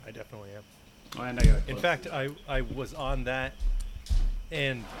definitely am. Oh, and I got In fact, I was on that,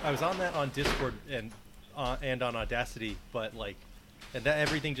 and I was on that on Discord and on Audacity, but like, and that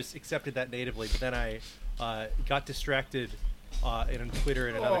everything just accepted that natively. But then I got distracted on Twitter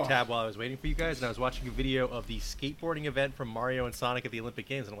in another tab while I was waiting for you guys, and I was watching a video of the skateboarding event from Mario and Sonic at the Olympic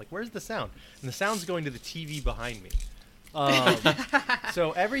Games, and I'm like, where's the sound? And the sound's going to the TV behind me.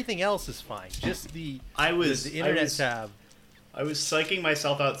 So everything else is fine. Just the internet tab. I was psyching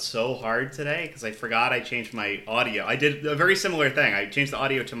myself out so hard today because I forgot I changed my audio. I did a very similar thing. I changed the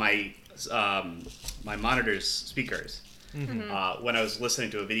audio to my my monitor's speakers when I was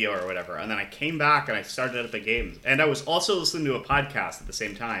listening to a video or whatever. And then I came back and I started up the game. And I was also listening to a podcast at the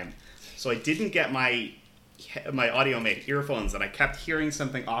same time. So I didn't get my audio in my earphones, and I kept hearing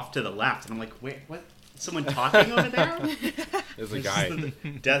something off to the left. And I'm like, wait, what? Someone talking over there? There's a guy.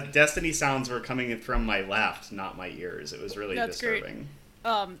 Destiny sounds were coming in from my left, not my ears. It was really disturbing.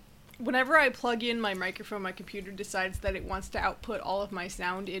 Great. Whenever I plug in my microphone, my computer decides that it wants to output all of my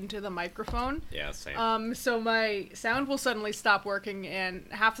sound into the microphone. Yeah, same. So my sound will suddenly stop working, and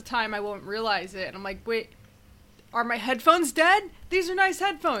half the time I won't realize it. And I'm like, wait, are my headphones dead? These are nice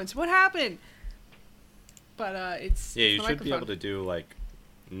headphones. What happened? But it's yeah, you the should microphone. be able to do like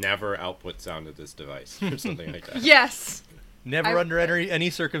never output sound to this device or something like that. Yes. Never under any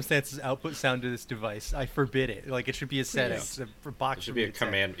circumstances output sound to this device. I forbid it. Like, it should be a setting. Yeah. For box It should be a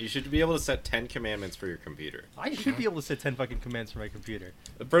command. You should be able to set 10 commandments for your computer. I should be able to set 10 fucking commands for my computer.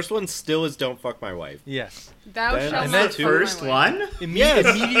 The first one still is don't fuck my wife. Yes. Thou Then- shalt and not then fuck The my first wife. one?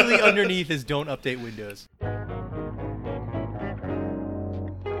 Immediately underneath is don't update Windows.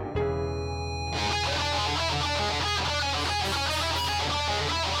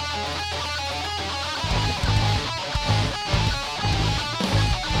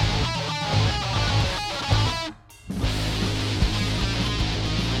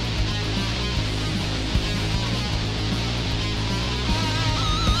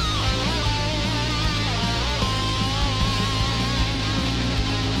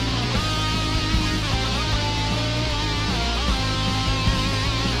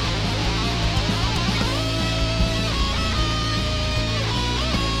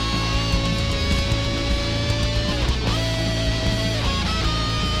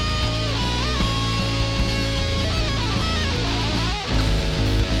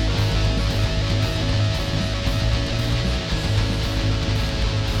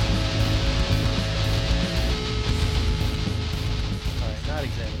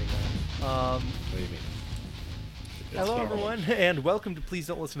 Hello, everyone, and welcome to Please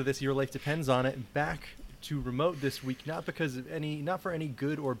Don't Listen to This. Your life depends on it. Back to remote this week, not for any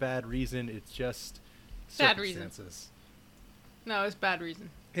good or bad reason. It's just Bad reason. circumstances. No, it's bad reason.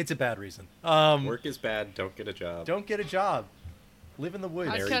 It's a bad reason. Work is bad. Don't get a job. Don't get a job. Live in the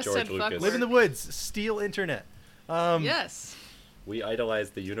woods. Marry Podcast George said fuck Lucas. Live in the woods. Steal internet. Yes. We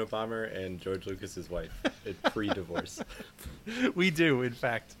idolize the Unabomber and George Lucas's wife pre-divorce. We do, in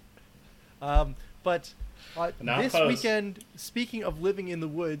fact. But Now this pose. weekend, speaking of living in the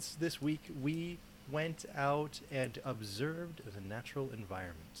woods, this week we went out and observed the natural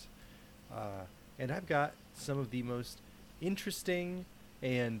environment. And I've got some of the most interesting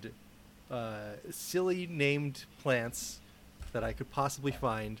and silly named plants that I could possibly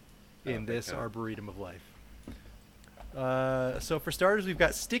find in this so. arboretum of life. So for starters, we've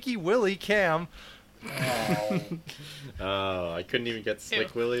got Sticky Willie Cam. Oh, I couldn't even get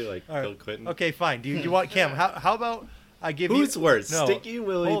Slick Willie like All right. Bill Clinton. Okay, fine. Do you want Cam? How about I give Who's you... worse, No, Sticky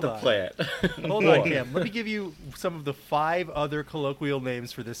Willie hold the on. plant? Hold on, Cam. Let me give you some of the 5 other colloquial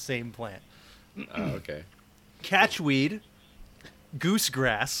names for this same plant. Oh, okay. Catchweed,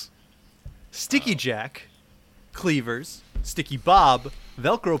 goosegrass, sticky jack, cleavers, sticky bob,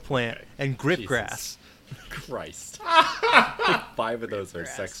 Velcro plant, Okay. and grip Jesus. grass. Christ. 5 of those are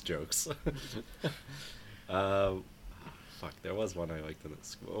sex jokes. Fuck, there was one I liked in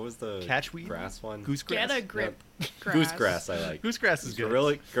this. What was the Catchweed? grass one? Goosegrass. Get a grip. Goosegrass I like. Goosegrass is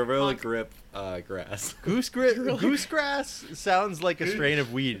good. Gorilla grip grass. Goosegrass sounds like a strain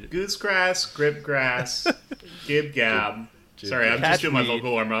of weed. Goosegrass, gripgrass, gib gab. Jib- Sorry, I'm just doing my Catchweed.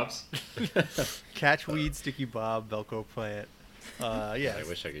 vocal warm-ups. Catchweed, sticky bob, Velcro plant. Yeah. I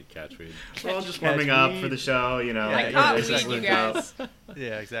wish I could catch weed. We're all just warming up weed. for the show, you know. Yeah, I yeah, caught exactly. weed, you guys.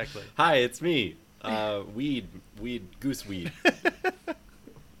 Yeah, exactly. Hi, it's me. Weed, gooseweed.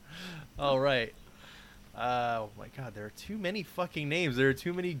 All right. Oh my God, there are too many fucking names. There are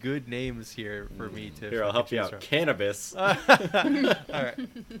too many good names here for me to. Here, I'll help fucking you choose out. from. Cannabis. All right.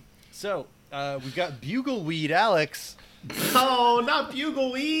 So we've got Bugleweed Alex. Oh, not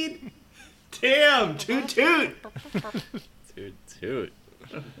bugleweed. Damn, toot toot. Toot.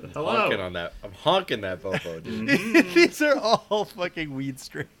 Hello. Honking on that. I'm honking that Bobo, dude. These are all fucking weed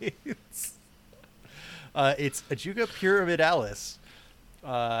strains. It's Ajuga pyramidalis.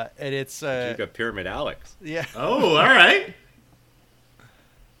 And it's You got Pyramid Alex. yeah. Oh, all right.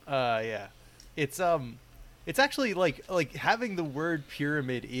 Yeah. It's actually like having the word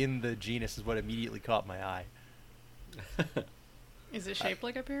pyramid in the genus is what immediately caught my eye. Is it shaped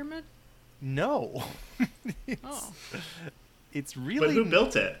like a pyramid? No. Oh. It's really But who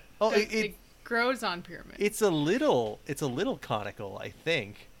built it? Oh, It grows on pyramids. it's a little conical, I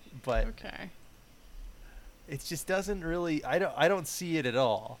think, but Okay. it just doesn't really. I don't see it at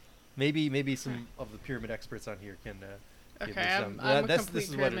all. Maybe some of the pyramid experts on here can. Give me Okay, some. I'm a This complete is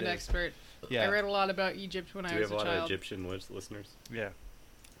what it pyramid is. expert. Yeah. I read a lot about Egypt when Do I we was have a a lot of child. Egyptian listeners? Yeah.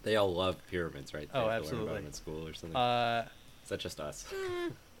 They all love pyramids, right? They Oh, have to learn about absolutely. them in school or something. Is that just us?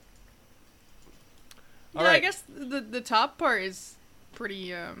 All Yeah, I right. guess the top part is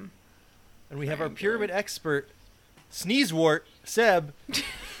pretty. And we have our Triangular. pyramid expert, Sneezewort Seb.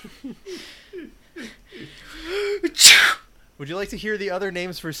 Would you like to hear the other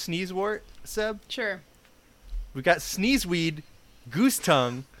names for Sneezewort, Seb? Sure. We got Sneezeweed, Goose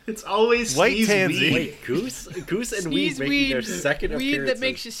Tongue. It's always White sneeze tansy. weed. Wait, Goose and Sneeze Weed making their second weed appearance. that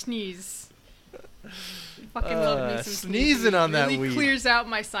makes you sneeze. Fucking love me some sneezing on that really weed. clears out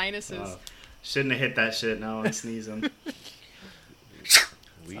my sinuses. Oh, shouldn't have hit that shit. Now I'm sneezing.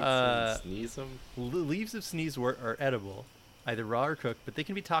 Weeds Uh, and sneeze them. Leaves of Sneezewort are edible, either raw or cooked, but they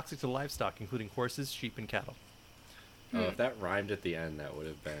can be toxic to livestock, including horses, sheep, and cattle. Oh, if that rhymed at the end, that would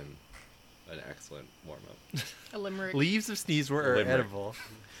have been an excellent warm-up. A limerick. Leaves of Sneezewort are Limerick. edible.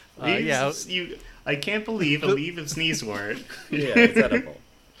 Leaves Yeah, of- I can't believe a leaf of sneeze word. Yeah, it's edible.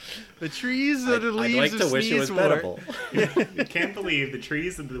 the trees I'd, of the I'd leaves like of to wish it was Sneezewort. edible. I can't believe the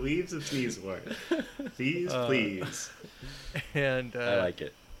trees and the leaves of sneeze word. Please, please. And I like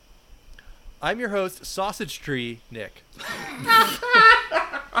it. I'm your host, Sausage Tree Nick.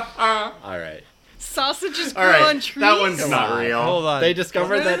 All right. Sausages All grow right, on trees. that one's Come not on. real. Hold on. They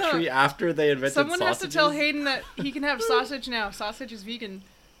discovered No, no, that no. tree after they invented Someone sausages. has to tell Hayden that he can have sausage now. Sausage is vegan.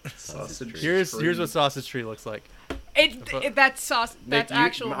 Sausage Here's tree. what Sausage Tree looks like. That's sauce. Nick, That's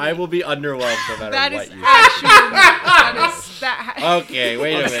actual. I will be underwhelmed no matter That what is you actual. That is that. Okay,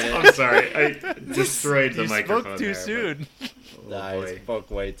 wait a minute. I'm sorry. I destroyed the You microphone. spoke too there, soon. but- I boy.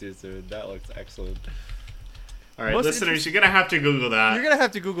 spoke way too soon. That looks excellent. All right, Most listeners, you're gonna have to Google that. You're gonna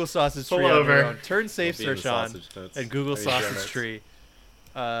have to Google Sausage Pull Tree on your over. own. Turn safe It'll be in search the on sausage notes. and Google I mean, show Sausage notes. Tree.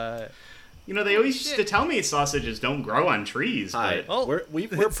 You know, they always used to tell me sausages don't grow on trees. Hi, But Oh, we're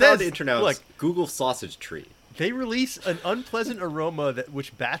it proud says- to introduce look. Google Sausage Tree. They release an unpleasant aroma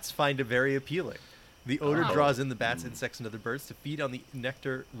which bats find very appealing. The odor Oh. draws in the bats, insects, and other birds to feed on the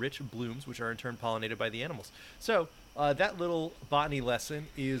nectar-rich blooms, which are in turn pollinated by the animals. So that little botany lesson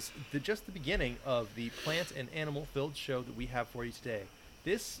is just the beginning of the plant and animal-filled show that we have for you today.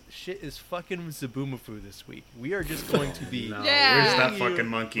 This shit is fucking Zaboomafoo this week. We are just going to be no, Yeah. where's that hitting you fucking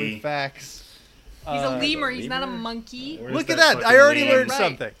monkey? with facts. He's a Uh, lemur. He's not a lemur? monkey. Where's Look at that! I fucking already lemur? learned Right.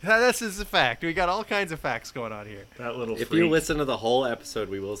 something. This is a fact. We got all kinds of facts going on here. That little If freak. you listen to the whole episode,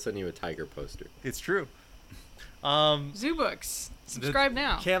 we will send you a tiger poster. It's true. Zoo Books. Subscribe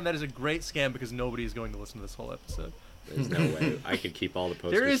now. Cam, that is a great scam because nobody is going to listen to this whole episode. There's no way I could keep all the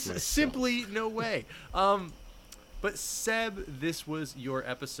posters. There is for myself. simply no way. But Seb, this was your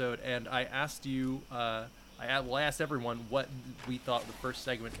episode, and I asked you. I asked everyone what we thought a good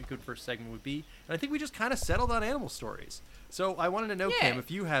first segment would be, and I think we just kind of settled on animal stories. So I wanted to know, Yeah. Cam,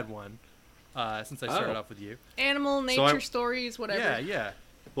 if you had one, since I started Oh. off with you. Animal, So nature I- stories, whatever. Yeah, yeah.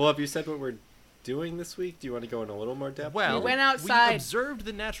 Well, have you said what we're doing this week? Do you want to go in a little more depth? Well, We went outside. We observed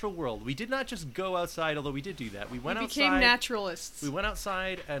the natural world. We did not just go outside, although we did do that. We went We became outside. naturalists. We went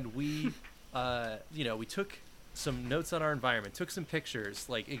outside and we, we took some notes on our environment, took some pictures,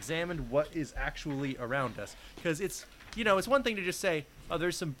 like examined what is actually around us. Because it's one thing to just say, oh,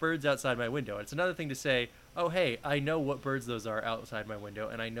 there's some birds outside my window. It's another thing to say, oh, hey, I know what birds those are outside my window,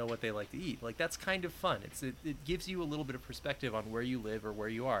 and I know what they like to eat. Like, that's kind of fun. It gives you a little bit of perspective on where you live or where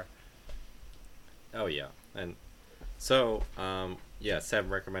you are. Oh yeah, and so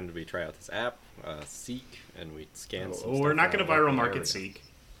Seb recommended we try out this app, Seek, and we scan. some Oh, we're stuff not going out to of viral the market area. seek.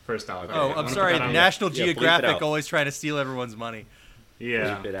 First off. Okay. Oh, I I'm wanna sorry. put that on- National Yeah, bleep it Geographic out. always trying to steal everyone's money.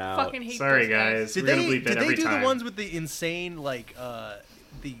 Yeah. Bleep it out. Fucking hate Sorry, those guys. guys. Did We're gonna they bleep it did they every do time. the ones with the insane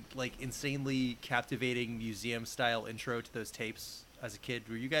insanely captivating museum style intro to those tapes as a kid?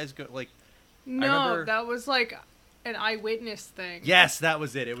 Were you guys No, remember- that was like an eyewitness thing. Yes, that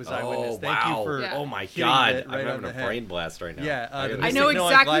was it. It was Eyewitness. Thank you for. Yeah. Oh my hitting god, it right I'm on having the a head. brain blast right now. Yeah, the I Mystic know Knowing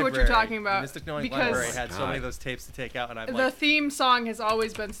exactly what you're Library. talking about, The Mystic Knowing because- Library had so many God. of those tapes to take out, and I'm The like, theme song has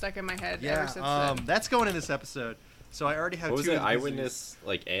always been stuck in my head ever since then. that's going in this episode. So I already have What was two it? of the Eyewitness,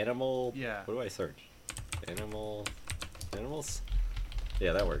 like animal. Yeah. What do I search? Animals.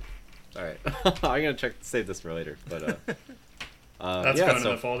 Yeah, that worked. All right, I'm gonna save this for later. But That's yeah, going in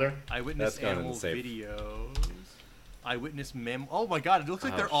so the folder. Eyewitness That's gone in the Animal safe. videos. Eyewitness mem. Oh my god! It looks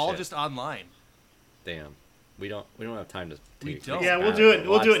like Oh, they're all shit. just online. damn, we don't have time to. We take don't. this Yeah, we'll back do and it.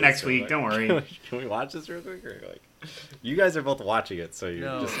 We'll watch do it this next real week. quick. Don't worry. Can we watch this real quick? Or like, you guys are both watching it, so you're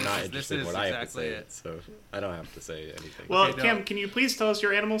No, just this not is- interested in this what is I have to exactly say. it. So I don't have to say anything. Well, Okay, no. Cam, can you please tell us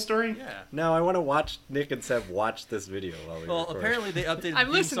your animal story? Yeah. no, I want to watch Nick and Seb watch this video while we Well, record. apparently they updated I'm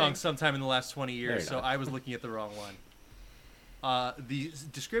the theme listening. song sometime in the last 20 you're years, so not. I was looking at the wrong one. The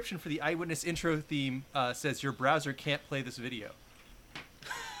description for the Eyewitness intro theme says your browser can't play this video,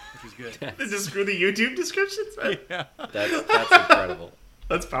 which is good. Just screw the YouTube descriptions. Man. Yeah. That's incredible.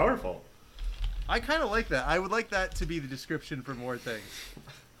 That's powerful. I kind of like that. I would like that to be the description for more things.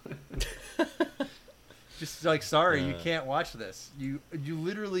 Just like, sorry, you can't watch this. You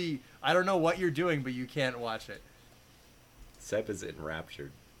literally, I don't know what you're doing, but you can't watch it. Seb is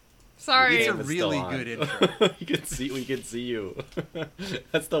enraptured. Sorry. It's a Cam is still really on. good intro. We can see you.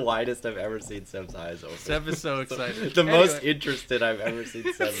 That's the widest I've ever seen Seb's eyes open. Seb is so excited. The most Anyway. interested I've ever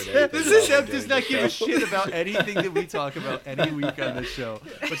seen Seb in Seb, anything. while we're Seb doing does not the give a show. shit about anything that we talk about any week on this show,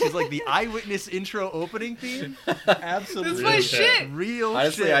 which is like the Eyewitness intro opening theme. Absolutely, That's my shit. Real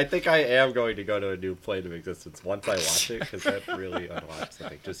Honestly, shit. I think I am going to go to a new plane of existence once I watch it, because that's really unwatched, I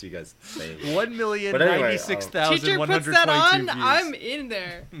think. Just you guys saying it. 1,096,122 Teacher puts that on, views. I'm in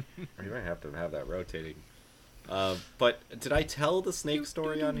there. You might have to have that rotating. But did I tell the snake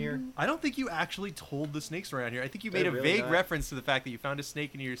story on here? I don't think you actually told the snake story on here. I think you Did made I a really vague not? reference to the fact that you found a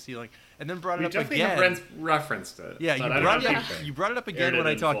snake in your ceiling, and then brought it We up definitely again. have referenced it. Yeah, you but I don't brought it think up. they- You brought it up again aired it when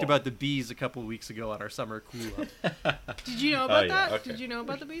I in talked full. about the bees a couple of weeks ago on our summer cool up. Did you know about yeah, that? okay. Did you know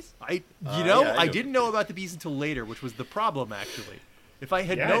about the bees? I Yeah, I I know. didn't know about the bees until later, which was the problem actually. If I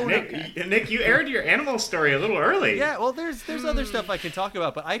had Yeah, known, Nick, you aired your animal story a little early. yeah, well, there's other stuff I can talk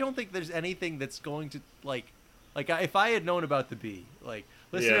about, but I don't think there's anything that's going to if I had known about the bee, like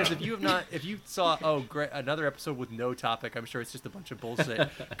listeners, Yeah. if you have not, if you saw great another episode with no topic, I'm sure it's just a bunch of bullshit.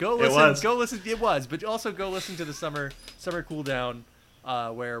 Go It listen, was. go listen. It was, but also go listen to the summer cool down.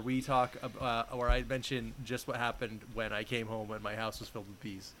 Where we talk, where I mention just what happened when I came home and my house was filled with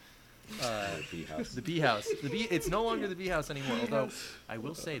bees. Bee house. The bee house. The bee. It's no longer the bee house anymore. Although I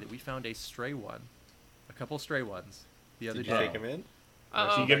will say that we found a couple stray ones, the other Did you day. take him in? Can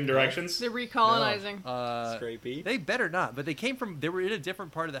Uh-oh. you give him directions? They're recolonizing. Stray bee? They better not. But they were in a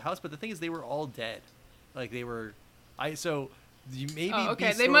different part of the house. But the thing is, they were all dead. Like they were. Maybe. Oh,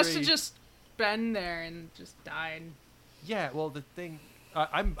 okay. bee They must have story- just been there and just died. Yeah. Well, the thing.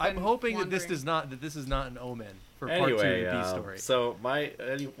 I'm Been hoping that this wandering. this is not an omen for part two Anyway, of the bee story. so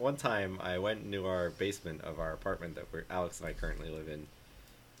one time I went into our basement of our apartment that Alex and I currently live in,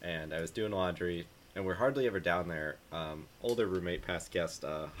 and I was doing laundry, and we're hardly ever down there. Older roommate, past guest,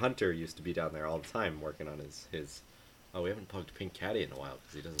 Hunter used to be down there all the time working on his. Oh, we haven't plugged Pink Caddy in a while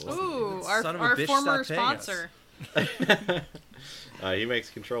because he doesn't listen. Ooh, Son of a our bitch former stopped paying us. sponsor. He makes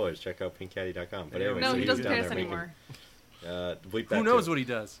controllers. Check out pinkcaddy.com. But Yeah, anyway, No, so he was doesn't down pay us there making- anymore. bleep that Who knows too. what he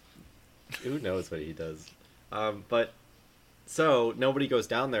does? Who knows what he does? But so nobody goes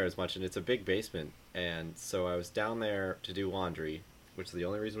down there as much, and it's a big basement. And so I was down there to do laundry, which is the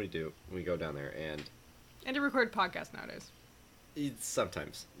only reason we go down there. And And to record podcasts nowadays. it's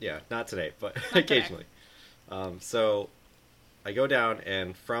sometimes, yeah, not today, but today. occasionally. So I go down,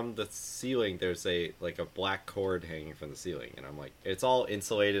 and from the ceiling there's a black cord hanging from the ceiling, and I'm like, it's all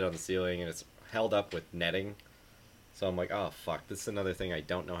insulated on the ceiling, and it's held up with netting. So I'm like, oh fuck, this is another thing I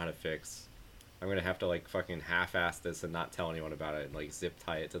don't know how to fix. I'm gonna have to fucking half-ass this and not tell anyone about it, and zip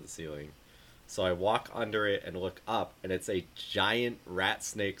tie it to the ceiling. So I walk under it and look up, and it's a giant rat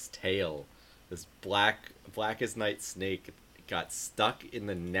snake's tail. This black as night snake got stuck in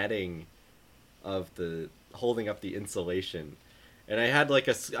the netting of the holding up the insulation. And I had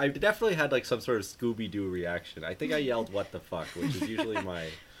I definitely had some sort of Scooby-Doo reaction. I think I yelled "what the fuck," which is usually my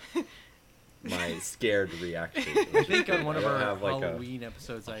scared reaction. I think on one of I don't our have, Halloween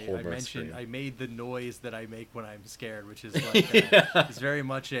episodes, I Homer mentioned scream. I made the noise that I make when I'm scared, which is Yeah. it's very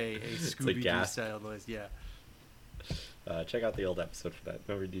much a Scooby Doo gasp. style noise. Yeah, Check out the old episode for that.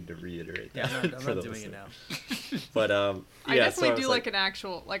 No need to reiterate yeah. that. I'm for not the doing it listener. now. But I yeah, definitely so do was an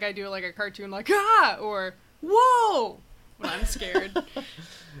actual, I do a cartoon ah, or whoa, when I'm scared.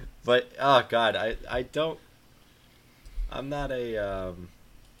 But oh god, I don't. I'm not a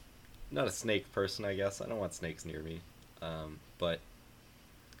snake person, I guess. I don't want snakes near me. But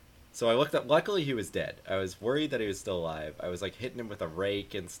so I looked up. Luckily, he was dead. I was worried that he was still alive. I was like hitting him with a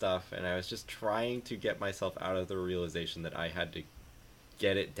rake and stuff, and I was just trying to get myself out of the realization that I had to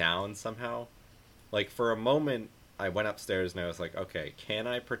get it down somehow. Like for a moment, I went upstairs and I was like, okay, can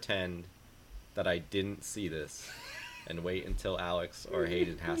I pretend that I didn't see this and wait until Alex or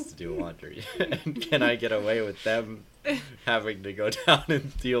Hayden has to do laundry? And can I get away with them having to go down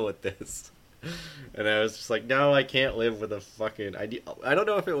and deal with this? And I was just like, no, I can't live with a fucking... I don't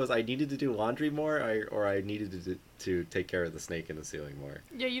know if it was I needed to do laundry more or I needed to take care of the snake in the ceiling more.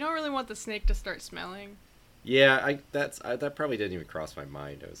 Yeah, you don't really want the snake to start smelling. Yeah, that probably didn't even cross my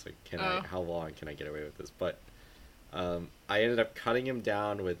mind. I was like, how long can I get away with this? But I ended up cutting him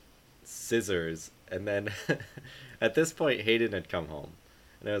down with scissors, and then at this point Hayden had come home,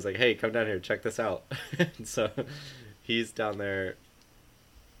 and I was like, hey, come down here, check this out. And so he's down there,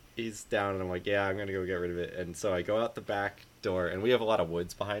 he's down, and I'm like, yeah, I'm gonna go get rid of it. And so I go out the back door, and we have a lot of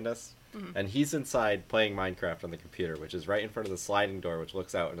woods behind us, and he's inside playing Minecraft on the computer, which is right in front of the sliding door which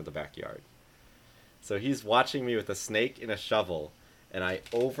looks out into the backyard. So he's watching me with a snake and a shovel, and I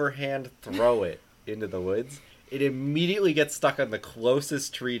overhand throw it into the woods. It immediately gets stuck on the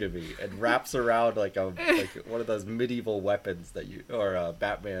closest tree to me and wraps around like one of those medieval weapons that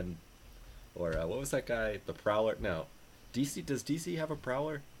Batman, or what was that guy? The Prowler? No, DC. Does DC have a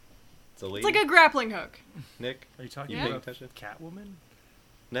Prowler? It's a lady. It's like a grappling hook. Nick, Are you talking paying about attention? Catwoman?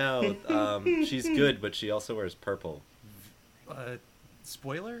 No, she's good, but she also wears purple.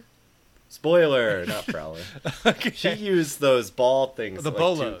 Spoiler? Spoiler, not Prowler. Okay. She used those ball things, The like,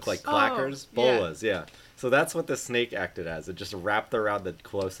 bolas. like clackers. Oh, yeah. Bolas, yeah. So that's what the snake acted as. It just wrapped around the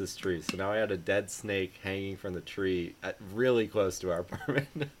closest tree. So now I had a dead snake hanging from the tree really close to our apartment.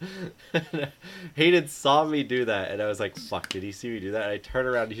 Hayden saw me do that, and I was like, fuck, did he see me do that? And I turn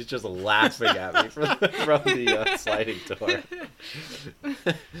around, and he's just laughing at me from the sliding door.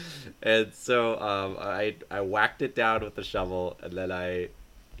 And so I whacked it down with the shovel, and then I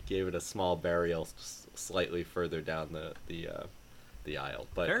gave it a small burial slightly further down the aisle.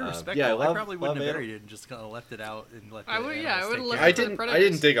 But Very respectful. yeah, I probably wouldn't have buried it and just kind of left it out and let the I would- yeah, I animals would've take left care I of it. for the didn't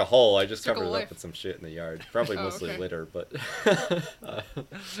predators. dig a hole. I just Took a covered it up life. with some shit in the yard. Probably Oh, mostly okay. litter, but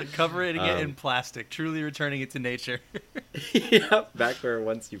Covering it in Um, plastic, truly returning it to nature. yeah, back where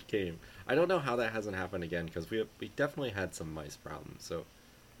once you came. I don't know how that hasn't happened again because we definitely had some mice problems. So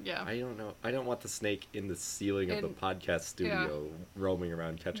Yeah. I don't know. I don't want the snake in the ceiling of the And- podcast studio roaming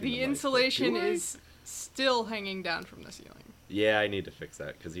around catching The mice, but insulation do I? is still hanging down from the ceiling. Yeah, I need to fix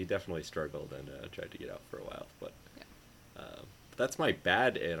that because he definitely struggled and tried to get out for a while. But that's my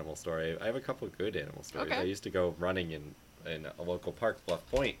bad animal story. I have a couple of good animal stories. Okay. I used to go running in a local park, Bluff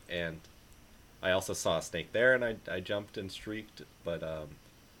Point, and I also saw a snake there, and I jumped and streaked. But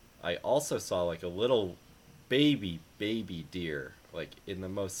I also saw like a little baby deer, like in the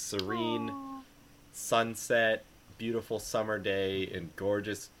most serene Aw. sunset, beautiful summer day, and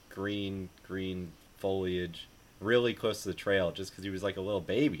gorgeous green foliage, really close to the trail, just because he was like a little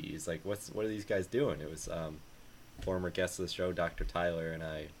baby. He's like, what are these guys doing? It was former guest of the show, Dr. Tyler, and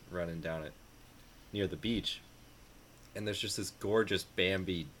I running down it near the beach, and there's just this gorgeous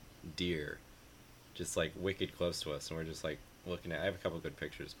Bambi deer, just like wicked close to us, and we're just like looking at. I have a couple good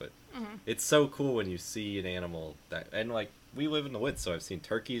pictures, but it's so cool when you see an animal that, and like we live in the woods, so I've seen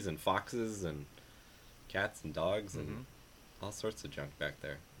turkeys and foxes and cats and dogs and all sorts of junk back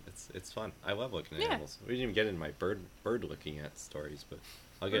there. It's fun. I love looking at Yeah. animals. We didn't even get into my bird looking at stories, but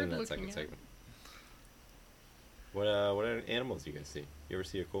I'll get into that second Bird-looking at. segment. What other animals do you guys see? You ever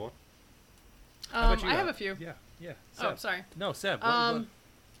see a cool one? How about you, I have a few. Yeah. Oh, Seb. sorry. No, Seb.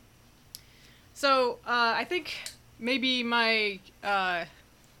 So, I think maybe my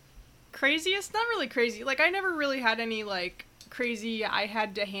craziest, not really crazy, like I never really had any like crazy, I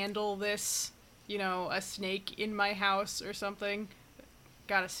had to handle this, a snake in my house or something.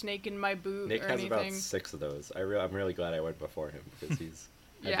 Got a snake in my boot Nick or has anything. about 6 of those. I'm really glad I went before him because he's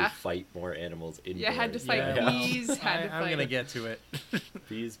had Yeah. to fight more animals indoors. Yeah, had to fight Yeah. bees, had to I'm fight gonna get to it.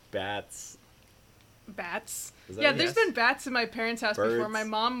 Bees, bats. bats. Is that Yeah, a there's yes? been bats in my parents' house before. Birds. My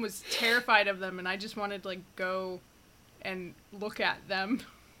mom was terrified of them, and I just wanted to like go and look at them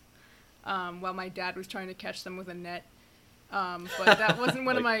while my dad was trying to catch them with a net. But that wasn't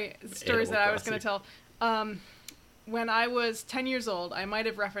one of my stories Animal that I was going to Crossing. tell. When I was 10 years old, I might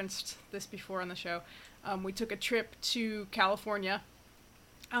have referenced this before on the show. We took a trip to California,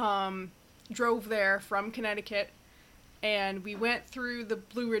 drove there from Connecticut, and we went through the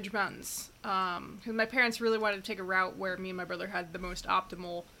Blue Ridge Mountains. Because my parents really wanted to take a route where me and my brother had the most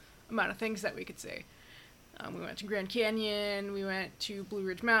optimal amount of things that we could see. We went to Grand Canyon, we went to Blue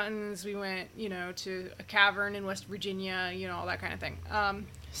Ridge Mountains, we went, to a cavern in West Virginia, all that kind of thing.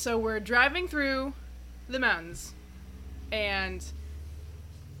 So we're driving through the mountains, and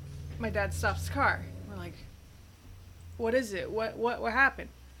my dad stops his car. We're like, what is it? What happened?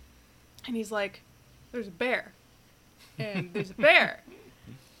 And he's like, there's a bear. And there's a bear.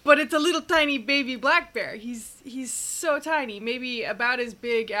 But it's a little tiny baby black bear. He's so tiny, maybe about as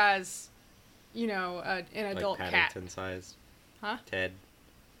big as, an adult like cat. Paddington sized? Huh? Ted?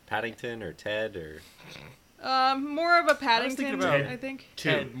 Paddington or Ted or... More of a Paddington, thinking about I think.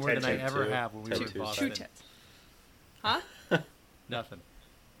 Ted more Ted than I two. ever have when we Ted were in two. Boston. Two Teds. Huh? Nothing.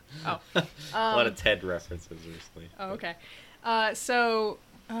 Oh. a lot of Ted references recently. Oh, okay. So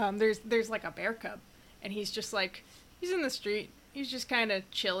there's like a bear cub, and he's just like, he's in the street. He's just kind of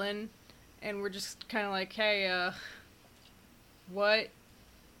chilling, and we're just kind of like, hey, what?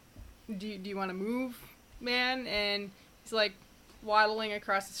 Do you want to move, man? And he's like waddling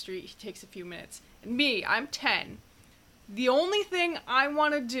across the street. He takes a few minutes. And me, I'm 10. The only thing I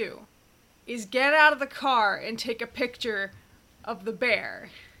want to do is get out of the car and take a picture of the bear.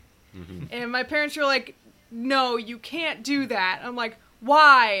 Mm-hmm. And my parents were like, no, you can't do that. I'm like,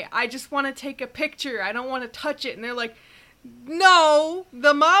 why? I just want to take a picture. I don't want to touch it. And they're like, no,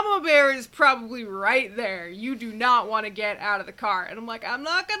 the mama bear is probably right there. You do not want to get out of the car. And I'm like, I'm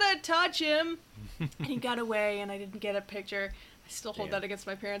not going to touch him. And he got away, and I didn't get a picture. I still hold that against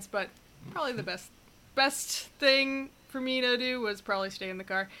my parents, but probably the best thing for me to do was probably stay in the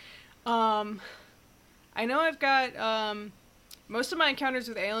car. I know I've got, most of my encounters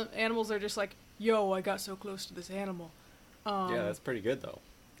with animals are just like, yo, I got so close to this animal. Yeah, that's pretty good, though.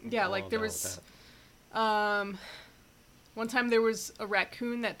 Yeah, like there was, one time there was a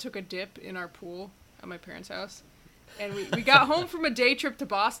raccoon that took a dip in our pool at my parents' house. And we got home from a day trip to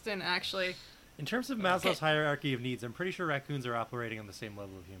Boston, actually. In terms of Maslow's hierarchy of needs, I'm pretty sure raccoons are operating on the same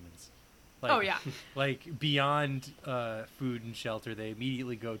level of humans. Like, Oh, yeah. Like, beyond food and shelter, they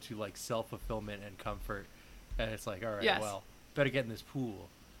immediately go to, like, self-fulfillment and comfort. And it's like, all right, Yes. well, better get in this pool.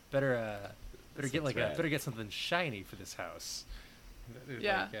 Better get That's rad. better get something shiny for this house.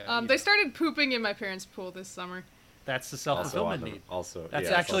 Yeah. Like, They started pooping in my parents' pool this summer. That's the Also, self-fulfillment need. Also, That's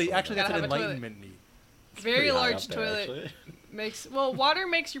yeah, actually it's also that's Gotta an have a toilet. enlightenment need. Very pretty high large up there, toilet actually. water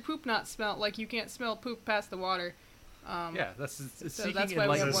makes your poop not smell, like you can't smell poop past the water. Yeah, that's seeking that's why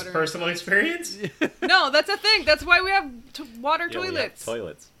we Is have enlightenment. this water. personal experience? No, that's a thing. That's why we have water Yeah, we have toilets.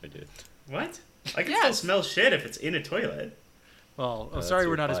 toilets. I did. What? I can Yes. still smell shit if it's in a toilet. Well, I'm that's sorry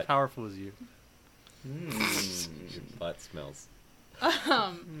your we're not as butt. powerful as you. Your butt smells.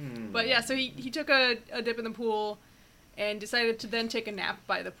 But yeah, so he took a dip in the pool and decided to then take a nap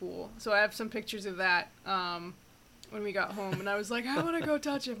by the pool. So I have some pictures of that when we got home, and I was like, I want to go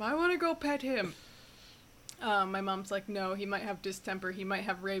touch him. I want to go pet him. My mom's like, no, he might have distemper. He might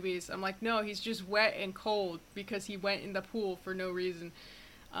have rabies. I'm like, no, he's just wet and cold because he went in the pool for no reason.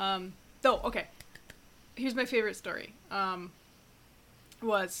 Okay. Here's my favorite story.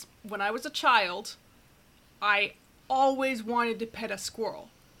 Was when I was a child, I always wanted to pet a squirrel.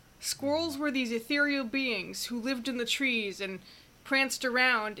 Squirrels were these ethereal beings who lived in the trees and pranced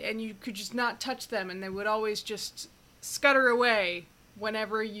around, and you could just not touch them, and they would always just scutter away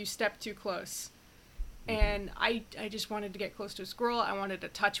whenever you stepped too close. And I just wanted to get close to a squirrel. I wanted to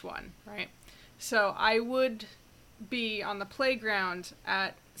touch one, right? So I would be on the playground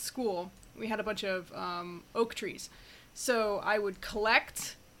at school. We had a bunch of oak trees. So I would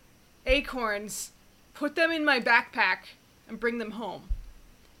collect acorns, put them in my backpack, and bring them home.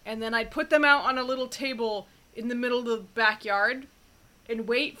 And then I'd put them out on a little table in the middle of the backyard and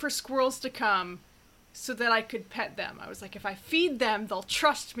wait for squirrels to come so that I could pet them. I was like, if I feed them, they'll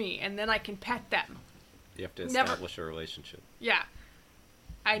trust me, and then I can pet them. You have to Never. establish a relationship. Yeah.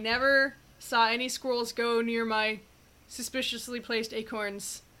 I never saw any squirrels go near my suspiciously placed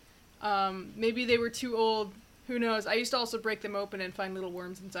acorns. Maybe they were too old. Who knows? I used to also break them open and find little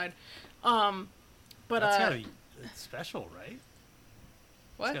worms inside. But That's gotta be special, right?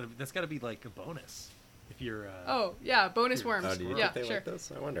 what? That's gotta be like a bonus. If you're Oh, yeah, bonus worms. Oh, do you Yeah, think they sure. like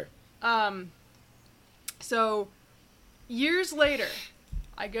this? I wonder. So, years later,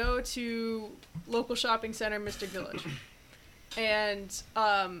 I go to local shopping center, Mystic Village. And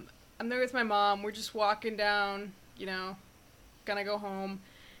I'm there with my mom. We're just walking down, gonna go home.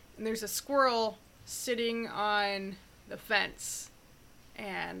 And there's a squirrel sitting on the fence.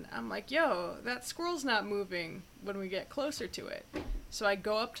 And I'm like, yo, that squirrel's not moving when we get closer to it. So I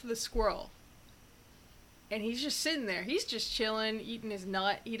go up to the squirrel. And he's just sitting there. He's just chilling, eating his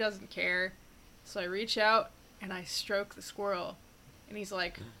nut. He doesn't care. So I reach out and I stroke the squirrel. And he's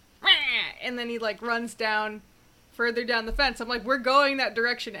like, "Meow." and then he like runs down further down the fence. I'm like, we're going that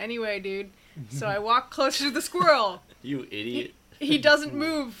direction anyway, dude. So I walk closer to the squirrel. You idiot. He doesn't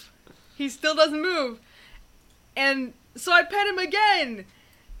move. He still doesn't move. And so I pet him again.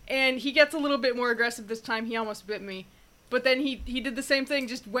 And he gets a little bit more aggressive this time. He almost bit me. But then he did the same thing,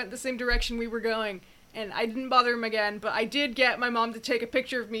 just went the same direction we were going. And I didn't bother him again, but I did get my mom to take a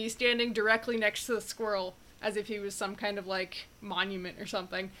picture of me standing directly next to the squirrel, as if he was some kind of, like, monument or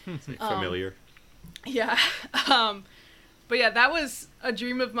something. Familiar. Yeah. But yeah, that was a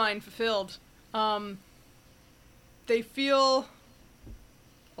dream of mine fulfilled. They feel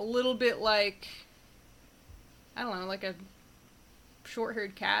a little bit like, I don't know, like a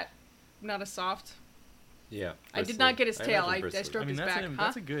short-haired cat, not a soft. Yeah. I did not get his tail. I imagine stroked I mean, his back.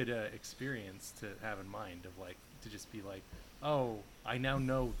 that's a good experience to have in mind of like to just be like, oh, I now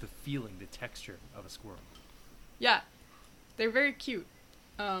know the feeling, the texture of a squirrel. Yeah, they're very cute.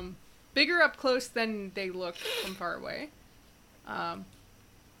 Bigger up close than they look from far away.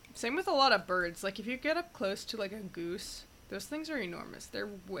 Same with a lot of birds. Like if you get up close to like a goose, those things are enormous. They're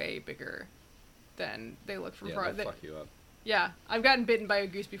way bigger than they look from far. They'll fuck you up. Yeah, I've gotten bitten by a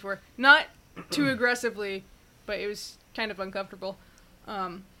goose before. Not too aggressively, but it was kind of uncomfortable.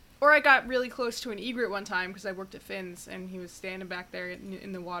 Or I got really close to an egret one time because I worked at Finn's and he was standing back there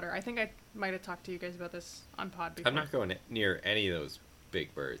in the water. I think I might have talked to you guys about this on pod before. I'm not going near any of those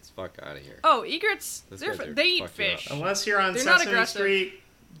big birds. Fuck out of here. Oh, egrets, Those guys are they eat fucking up. fish. Unless you're on They're not Sesame aggressive. Street,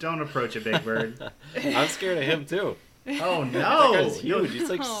 don't approach a big bird. I'm scared of him too. Oh That no! guy's huge. He's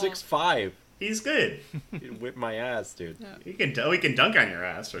like Oh. 6'5". He's good. He'd whip my ass, dude. Yeah. We can dunk on your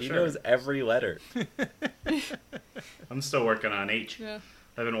ass for He sure. knows every letter. I'm still working on H. Yeah.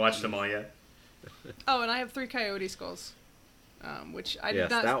 I haven't watched them all yet. Oh, and I have 3 coyote skulls, which I Yes,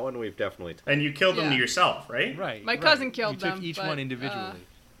 did not. that one we've definitely. And you killed them Yeah. yourself, right? Right. My right. cousin killed you took them, each but, one individually.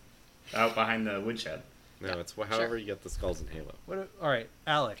 Out behind the woodshed. No, Yeah, it's however you get the skulls in Halo. All right,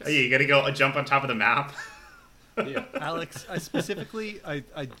 Alex. Oh, yeah, you gotta go jump on top of the map. Yeah. Alex, I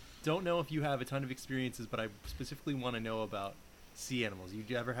don't know if you have a ton of experiences, but I specifically want to know about sea animals. You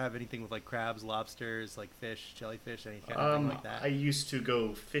ever have anything with like crabs, lobsters, like fish, jellyfish, any kind of thing like that? I used to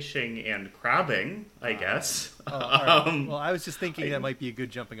go fishing and crabbing, I guess. Oh, all right. Well, I was just thinking that might be a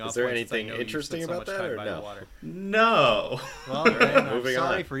good jumping off. Is there point since I anything know you interesting spent so about much that, time or by no? the water. No. Well, all right, I'm Moving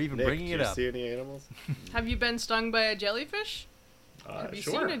sorry on. for even Nick, bringing did it you up. see any animals? Have you been stung by a jellyfish? Have you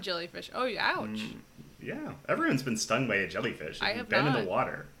Sure. seen a jellyfish? Oh, ouch. Yeah, everyone's been stung by a jellyfish. I If have you've been in not. the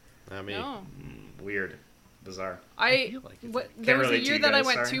water. I mean, No. Weird. Bizarre. I feel like it's what, like- there Can't was a relate to year you that I guys,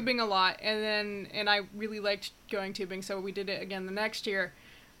 went sorry. tubing a lot, and I really liked going tubing, so we did it again the next year.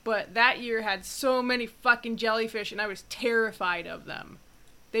 But that year had so many fucking jellyfish, and I was terrified of them.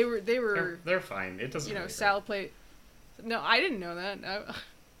 They were They're fine. It doesn't. you know really hurt. salad plate. No, I didn't know that.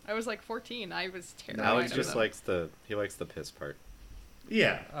 I was like 14. I was terrified. Alex of just them. likes the piss part.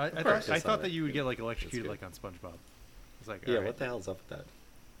 Yeah. I of course. thought Just on that it. you would get like electrocuted good. like on SpongeBob. It's like Yeah, all right. what the hell's up with that?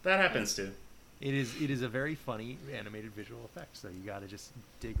 That happens too. It is a very funny animated visual effect, so you got to just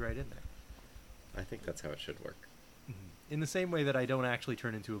dig right in there. I think that's how it should work. In the same way that I don't actually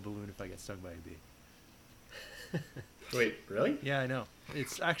turn into a balloon if I get stung by a bee. Wait, really? Yeah, I know.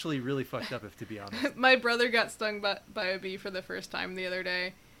 It's actually really fucked up, if to be honest. My brother got stung by a bee for the first time the other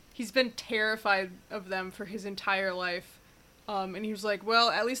day. He's been terrified of them for his entire life. And he was like, well,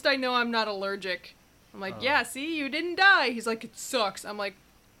 at least I know I'm not allergic. I'm like, Oh. yeah, see, you didn't die. He's like, it sucks. I'm like,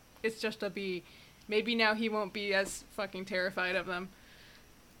 it's just a bee. Maybe now he won't be as fucking terrified of them.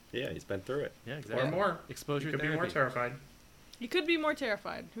 Yeah, he's been through it. Yeah, exactly. Or more. Exposure You could therapy. be more terrified. He could be more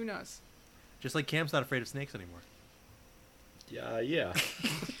terrified. Who knows? Just like Cam's not afraid of snakes anymore. Yeah.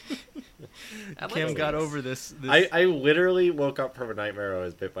 I like Cam got snakes. over this. I literally woke up from a nightmare I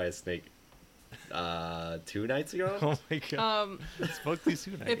was bit by a snake 2 nights ago. Oh my god. Spoke too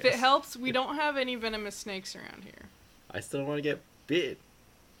soon, I If guess. it helps, we don't have any venomous snakes around here. I still want to get bit.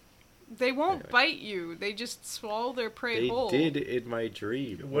 They won't Anyway. bite you. They just swallow their prey They whole. did in my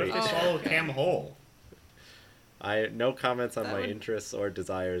dream. What if they Oh, swallow okay. Cam whole? No comments on That my would- interests or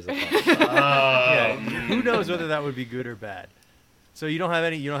desires. About Yeah, who knows whether that would be good or bad. So you don't have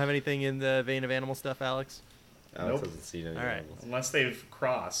anything in the vein of animal stuff, Alex? Alex Nope. hasn't seen any All right. animals. Unless they've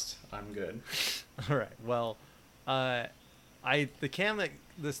crossed, I'm good. All right. Well, the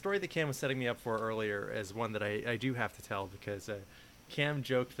story that Cam was setting me up for earlier is one that I do have to tell because Cam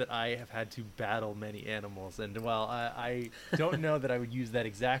joked that I have had to battle many animals, and while I don't know that I would use that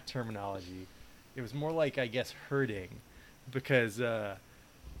exact terminology, it was more like, I guess, herding, because I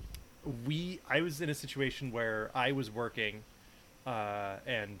was in a situation where I was working,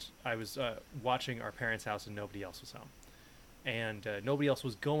 and I was watching our parents' house and nobody else was home. and nobody else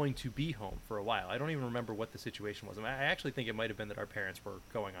was going to be home for a while. I don't even remember what the situation was. I actually think it might have been that our parents were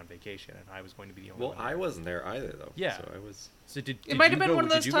going on vacation, and I was going to be the only Well, one. I wasn't there either, though. Yeah. So I was. So did It might you have been go- one of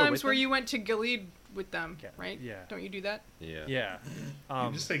did those you go times with where them? you went to Gilead with them, Yeah. right? Yeah. Don't you do that? Yeah. Yeah.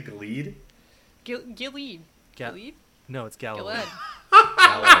 You just say Gilead? Gilead. Ga- Gilead? No, it's Galilee.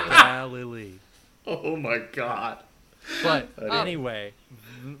 Gilead. Galilee. Oh my god. But Oh. anyway,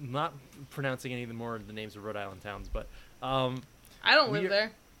 not pronouncing any of the more of the names of Rhode Island towns, but I don't We live are-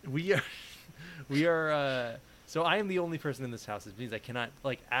 there. we are we are so I am the only person in this house. It means I cannot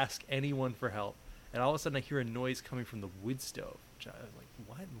like ask anyone for help. And all of a sudden I hear a noise coming from the wood stove. Which I'm like,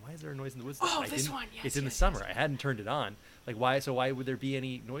 what? Why is there a noise in the wood stove? Oh, I this didn't- one. Yes, it's in the yes, summer. yes. I hadn't turned it on. Like why? So why would there be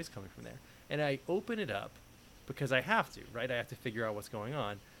any noise coming from there? And I open it up because I have to, right? I have to figure out what's going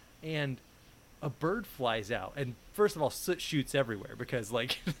on. And a bird flies out, and first of all, soot shoots everywhere because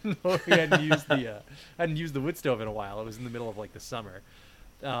like I hadn't used the wood stove in a while. It was in the middle of like the summer,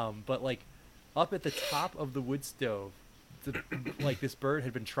 but like up at the top of the wood stove, like this bird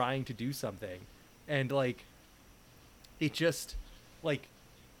had been trying to do something, and like it just like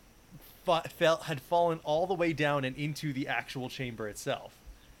had fallen all the way down and into the actual chamber itself.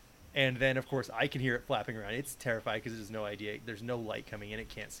 And then, of course, I can hear it flapping around. It's terrified because there's no idea. There's no light coming in. It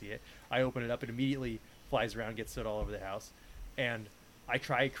can't see it. I open it up. It immediately flies around, gets soot all over the house. And I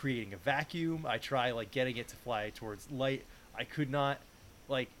try creating a vacuum. I try, like, getting it to fly towards light. I could not,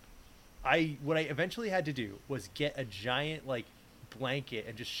 like, what I eventually had to do was get a giant, like, blanket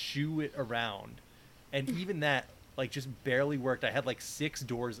and just shoo it around. And even that, like, just barely worked. I had, like, 6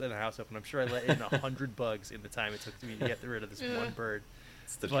 doors in the house open. I'm sure I let in 100 bugs in the time it took me to get rid of this Yeah. one bird.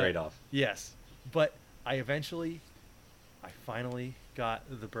 It's the But- trade-off. Yes, but I finally got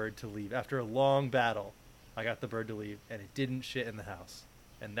the bird to leave. After a long battle, I got the bird to leave, and it didn't shit in the house.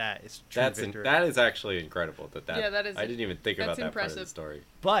 And that is true victory. That is actually incredible. Yeah, that is- I didn't even think that's about that part of the impressive. story.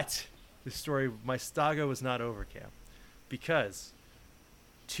 But the story, my saga was not over, Cam, because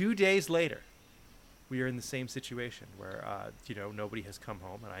 2 days later, we are in the same situation where, nobody has come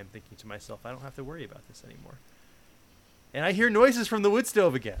home, and I'm thinking to myself, I don't have to worry about this anymore. And I hear noises from the wood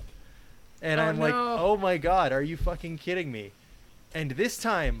stove again. And Oh, I'm like, no. oh my God, are you fucking kidding me? And this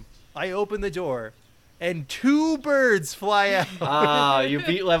time, I open the door, and 2 birds fly out. Ah, you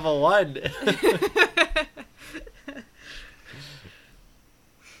beat level 1.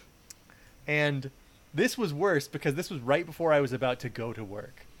 And this was worse because this was right before I was about to go to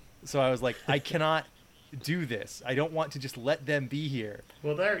work. So I was like, I cannot do this. I don't want to just let them be here.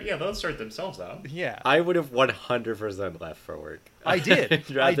 Well, they'll sort themselves out. Yeah. I would have 100% left for work. I did.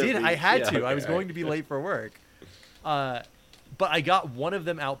 I'd I rather did. be- I had yeah, to. I okay, was going to be late for work. But I got one of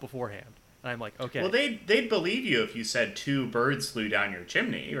them out beforehand. And I'm like, okay. Well, they'd believe you if you said 2 birds flew down your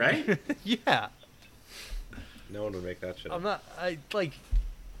chimney, right? yeah. No one would make that shit I'm up. not,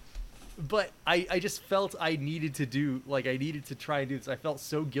 but I just felt I needed to try and do this. I felt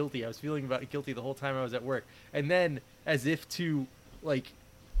so guilty. I was feeling guilty the whole time I was at work. And then, as if to, like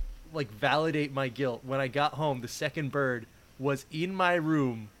validate my guilt, when I got home, the second bird was in my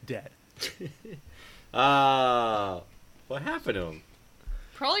room, dead. Ah, what happened to him?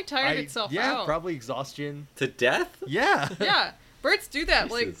 Probably tired itself yeah, out. probably exhaustion. To death? Yeah. Yeah, birds do that.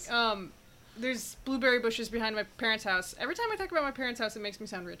 Jesus. Like, there's blueberry bushes behind my parents' house. Every time I talk about my parents' house, it makes me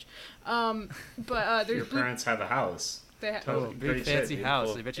sound rich. But there's Your parents have a house. They Oh, Great big shit, fancy dude.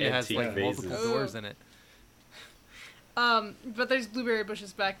 house. I bet you it has Antique like vases. multiple doors in it. but there's blueberry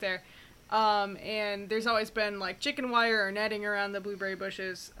bushes back there. And there's always been like chicken wire or netting around the blueberry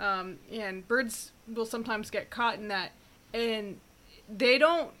bushes. And birds will sometimes get caught in that. And they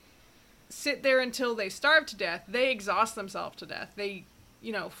don't sit there until they starve to death. They exhaust themselves to death. They,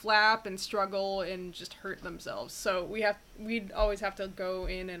 flap and struggle and just hurt themselves. So we'd always have to go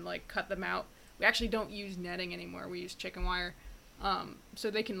in and like cut them out. We actually don't use netting anymore. We use chicken wire.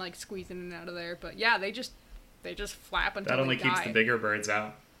 So they can like squeeze in and out of there. But yeah, they just flap until That only they keeps die. the bigger birds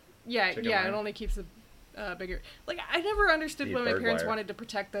out. Yeah, chicken yeah, wire. it only keeps the bigger. Like, I never understood The why my bird parents wire. wanted to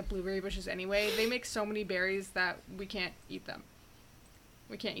protect the blueberry bushes anyway. They make so many berries that we can't eat them.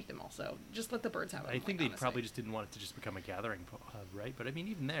 We can't eat them all, so just let the birds have them. I think like, they honestly. probably just didn't want it to just become a gathering hub, right? But I mean,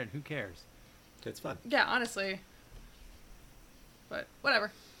 even then, who cares? It's fun. Yeah, honestly. But,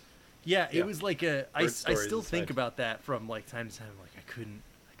 whatever. Yeah, Yeah. it was like I Bird stories still think aside. about that from like time to time. Like I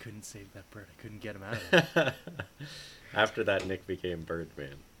couldn't save that bird. I couldn't get him out of there. After that, Nick became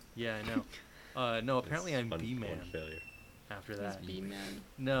Birdman. Yeah, I know. No, apparently It's I'm one B-Man failure. after He's that. B-man.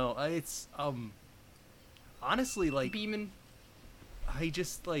 No, it's honestly like Beeman. I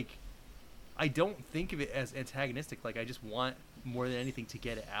just like I don't think of it as antagonistic. Like I just want more than anything to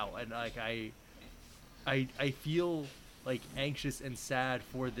get it out, and like I feel like anxious and sad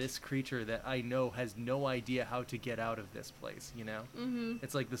for this creature that I know has no idea how to get out of this place, you know? Mm-hmm.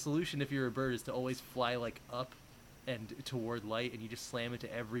 It's like the solution if you're a bird is to always fly like up and toward light, and you just slam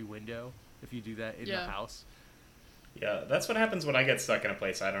into every window if you do that in the house. Yeah, that's what happens when I get stuck in a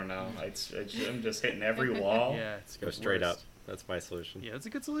place I don't know. I'm just hitting every wall. Yeah, it's Go the straight worst. up. That's my solution. Yeah, it's a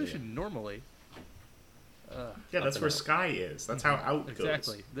good solution normally. Yeah, that's Nothing where else. Sky is. That's how out goes.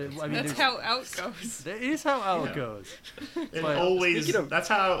 Exactly. That's how out goes. That is how out Yeah. goes. It But always. speaking of- That's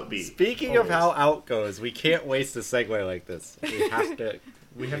how it be. Speaking of Always. how out goes, we can't waste a segue like this. We have to.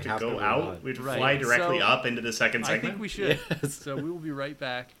 we have to go move out. on. We have to Right. fly directly So, up into the second I segment. think we should. Yes. So we will be right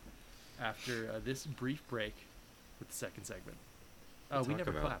back after this brief break with the second segment. Oh, we Talk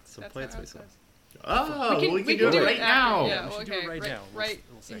never about clapped. some That's plants how we it saw. goes. Oh, we can do do it it right after. now. Yeah, we should do okay, it right now. We'll Right,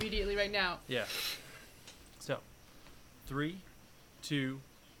 say. immediately, right now. Yeah. So, 3, 2,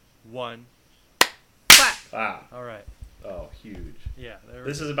 1. Clap. Wow. All right. Oh, huge. Yeah. There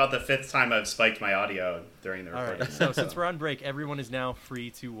This is about the 5th time I've spiked my audio during the all recording. right. So since we're on break, everyone is now free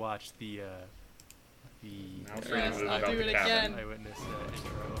to watch the Now free to Yes, move I'll about do the it cabin. again. eyewitness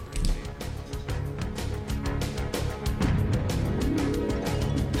intro.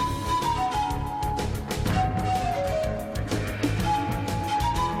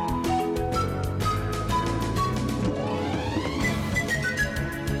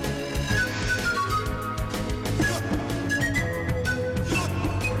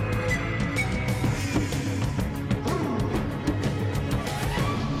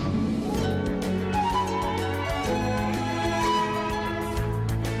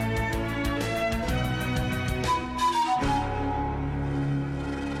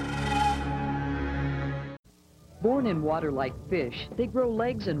 Born in water like fish, they grow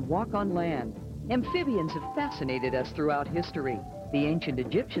legs and walk on land. Amphibians have fascinated us throughout history. The ancient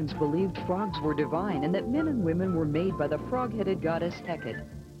Egyptians believed frogs were divine and that men and women were made by the frog-headed goddess Hecate.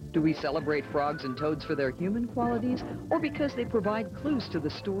 Do we celebrate frogs and toads for their human qualities or because they provide clues to the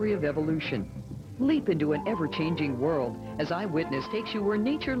story of evolution? Leap into an ever-changing world as Eyewitness takes you where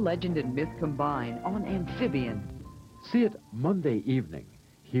nature, legend, and myth combine on Amphibian. See it Monday evening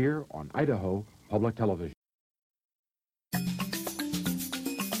here on Idaho Public Television.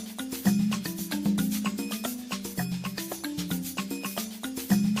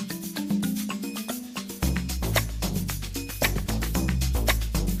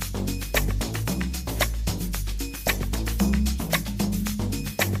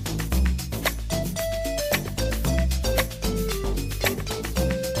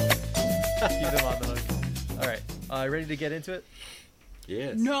 Keep them on the hook. All right. Ready to get into it?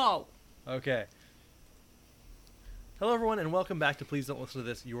 Yes. No. Okay. Hello, everyone, and welcome back to Please Don't Listen to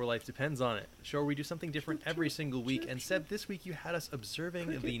This. Your Life Depends on It. A show where we do something different every single week. And Seb, this week you had us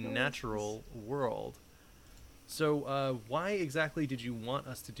observing the natural world. So, why exactly did you want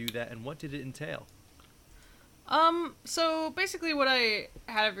us to do that, and what did it entail? So basically what I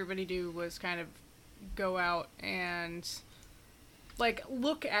had everybody do was kind of go out and, like,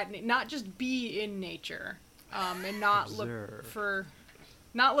 look at, not just be in nature, and not Observe.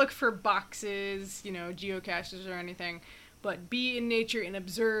 not look for boxes, you know, geocaches or anything, but be in nature and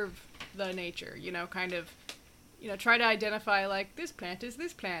observe the nature, you know, kind of, you know, try to identify, like, this plant is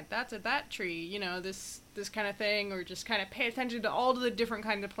this plant, that's that tree, you know, this kind of thing, or just kind of pay attention to all the different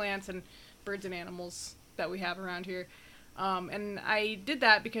kinds of plants and birds and animals that we have around here. And I did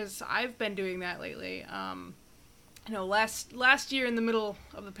that because I've been doing that lately. You know, last year in the middle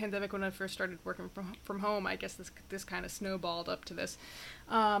of the pandemic when I first started working from home, I guess this kind of snowballed up to this,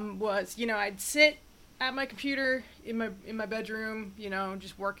 was, you know, I'd sit at my computer in my bedroom, you know,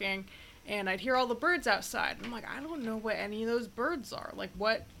 just working, and I'd hear all the birds outside. And I'm like, I don't know what any of those birds are, like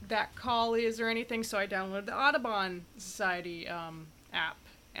what that call is or anything, so I downloaded the Audubon Society app,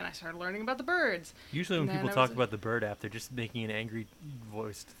 and I started learning about the birds. Usually when And then people I talk was- about the bird app, they're just making an angry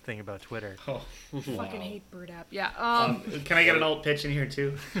voiced thing about Twitter. Oh, Fucking wow. hate bird app. Yeah. Can I get an old pitch in here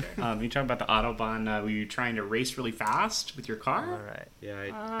too? You talking about the Autobahn? Were you trying to race really fast with your All car? right. Yeah,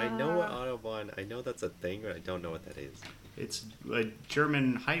 I know what Autobahn. I know that's a thing, but I don't know what that is. It's a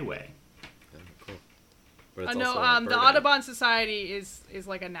German highway. Oh, cool. But it's No, also on a the bird app. Audubon Society is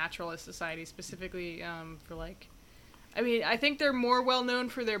like a naturalist society specifically for like, I mean, I think they're more well known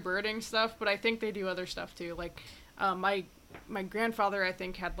for their birding stuff, but I think they do other stuff too. Like, my grandfather, I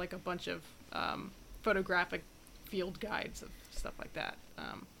think, had like a bunch of photographic field guides of stuff like that.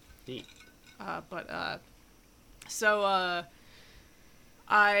 Neat. So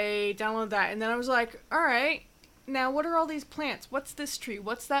I downloaded that, and then I was like, all right, now what are all these plants? What's this tree?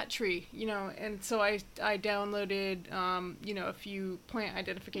 What's that tree? You know, and so I downloaded, you know, a few plant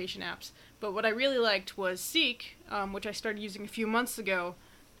identification apps. But what I really liked was Seek, which I started using a few months ago,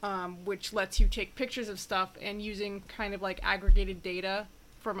 which lets you take pictures of stuff and using kind of like aggregated data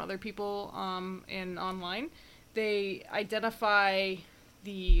from other people and online, they identify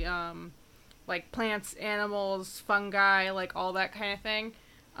the like plants, animals, fungi, like all that kind of thing.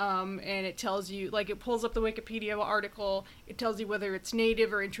 And it tells you, like, it pulls up the Wikipedia article, it tells you whether it's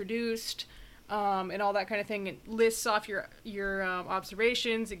native or introduced, and all that kind of thing. It lists off your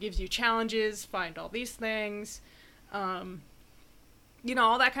observations, it gives you challenges, find all these things, you know,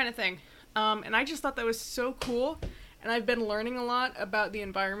 all that kind of thing. And I just thought that was so cool, and I've been learning a lot about the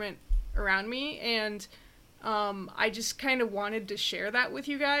environment around me, and I just kind of wanted to share that with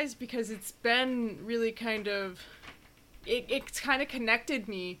you guys, because it's been really kind of... It's kind of connected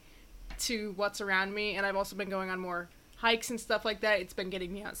me to what's around me, and I've also been going on more hikes and stuff like that. It's been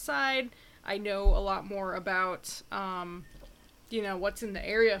getting me outside. I know a lot more about, you know, what's in the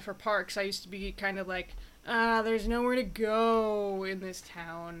area for parks. I used to be kind of like, there's nowhere to go in this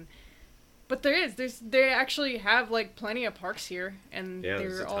town. But there is. They actually have, like, plenty of parks here, and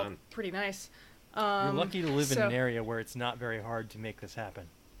they're all pretty nice. You're lucky to live in an area where it's not very hard to make this happen.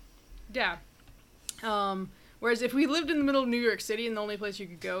 Yeah. Whereas if we lived in the middle of New York City and the only place you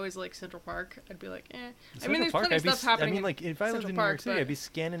could go is, like, Central Park, I'd be like, eh. I mean, there's plenty of stuff happening. I mean, like, if I lived in New York City, I'd be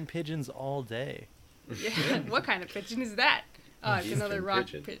scanning pigeons all day. Yeah, what kind of pigeon is that? It's another rock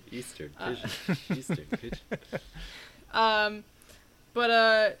pigeon. Eastern pigeon. Eastern pigeon.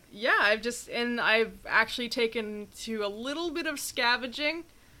 Yeah, I've actually taken to a little bit of scavenging,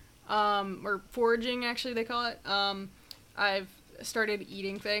 or foraging, actually, they call it. I've started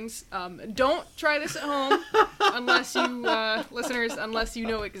eating things. Don't try this at home unless you, listeners, unless you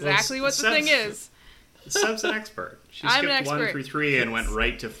know exactly what the thing is. Seb's an expert. She skipped 1 through 3 and went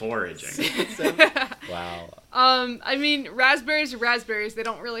right to foraging. Wow. I mean, raspberries are raspberries. They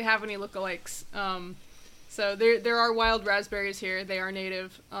don't really have any lookalikes. So there are wild raspberries here. They are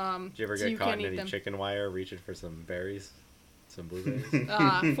native. Did you ever get caught in any chicken wire reaching for some berries? Some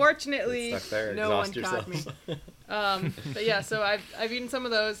blueberries? Fortunately, stuck there. no one caught me. But yeah, so I've eaten some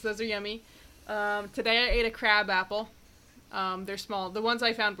of those. Those are yummy. Today I ate a crab apple. They're small. The ones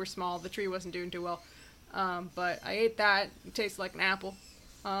I found were small. The tree wasn't doing too well. But I ate that. It tastes like an apple.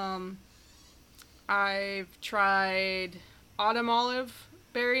 I've tried autumn olive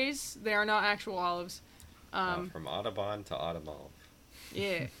berries. They are not actual olives. From Audubon to autumn olive.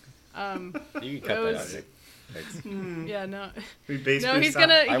 Yeah. You can cut that out, Nick. Yeah, no. He's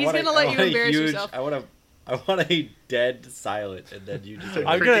gonna let you embarrass yourself. I want a dead silent, and then you just.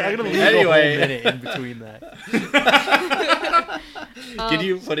 I'm gonna leave a whole minute in between that. Can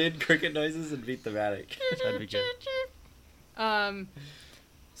you put in cricket noises and beat thematic? That'd be good.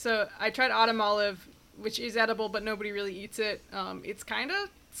 So I tried autumn olive, which is edible, but nobody really eats it. It's kind of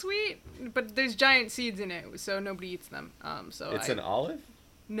sweet, but there's giant seeds in it, so nobody eats them. It's an olive?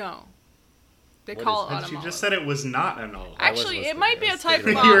 No. They What call is it that? autumn She olive. just said it was not an olive. Actually, it might be a type of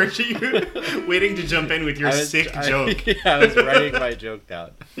You were waiting to jump in with your sick joke. I was writing my joke down.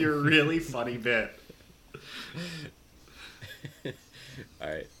 Your really funny bit.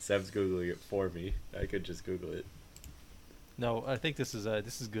 Alright, Seb's Googling it for me. I could just Google it. No, I think this is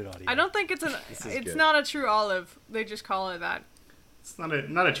good audio. I don't think it's not a true olive. They just call it that. It's not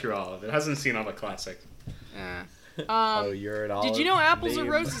a true olive. It hasn't seen all the classics. Yeah. You're an olive. Did you know apples are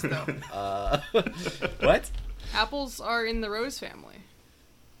name. roses, though? What? Apples are in the rose family.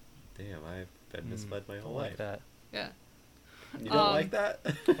 Damn, I've been misled my whole like life. that. Yeah. You don't like that?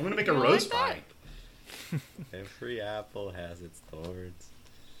 I'm gonna make a You don't rose like pie. Every apple has its thorns.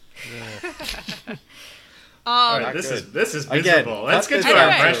 Yeah. Alright, Not this good. is Again, miserable. Let's cut get this to our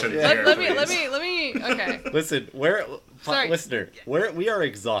out. impressions Yeah. here, let please. me. Okay. Listen, Sorry. listener, we are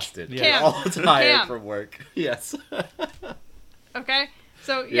exhausted. Yeah. We're all tired Cam. from work. Yes. Okay.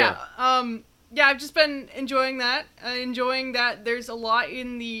 So Yeah. I've just been enjoying that. Enjoying that there's a lot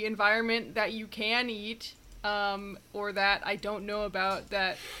in the environment that you can eat, or that I don't know about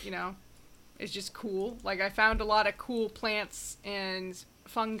that, is just cool. Like, I found a lot of cool plants and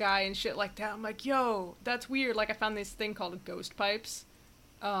fungi and shit like that. I'm like, yo, that's weird. Like, I found this thing called ghost pipes.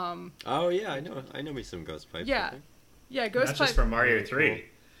 Oh yeah, I know me some ghost pipes. Yeah. I think. Yeah, ghost That's pipes. just from Mario 3.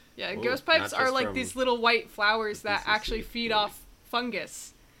 Yeah, Ooh, ghost not pipes just are like from these little white flowers that DCC. actually feed off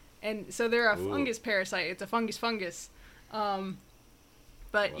fungus. And so they're a Ooh. fungus parasite. It's a fungus. But,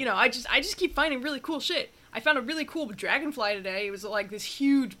 I just keep finding really cool shit. I found a really cool dragonfly today. It was like this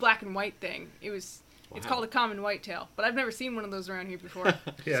huge black and white thing. It was It's Wow. called a common whitetail, but I've never seen one of those around here before.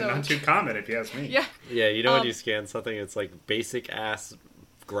 Yeah, so, not too common if you ask me. Yeah. Yeah, you know when Um, you scan something, it's like basic ass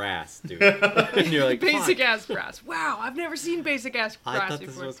grass, dude. And you're like, Basic "Fuck, ass grass. Wow, I've never seen basic ass I grass thought this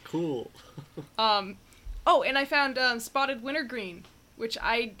before. was cool. Oh, and I found spotted wintergreen, which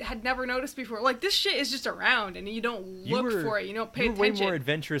I had never noticed before. Like, this shit is just around, and you don't look for it. You don't pay you were attention. way more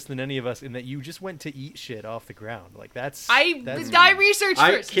adventurous than any of us in that you just went to eat shit off the ground. Like that's. I that's research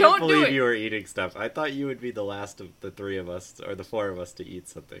I first. can't Don't do believe it. you were eating stuff. I thought you would be the last of the three of us, or the four of us, to eat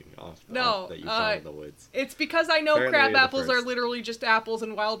something off that you found in the woods. It's because I know Apparently crab you're the apples are first. literally just apples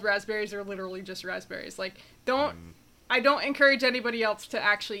and wild raspberries are literally just raspberries. Like, I don't encourage anybody else to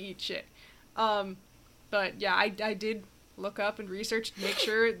actually eat shit. But yeah, I did look up and research to make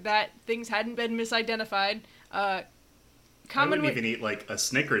sure that things hadn't been misidentified. I Common wouldn't even eat like a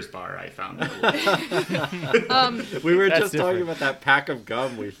Snickers bar I found. We were That's just talking different. about that pack of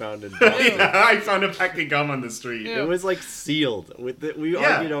gum we found in Boston. Yeah, I found a pack of gum on the street. Yeah. It was like sealed. We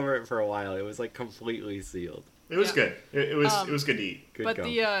Yeah. argued over it for a while. It was like completely sealed. It was Yeah. good. It was good to eat. Good but gum.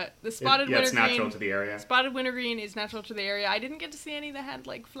 the spotted Yeah, it's natural wintergreen. to the area. Spotted wintergreen is natural to the area. I didn't get to see any that had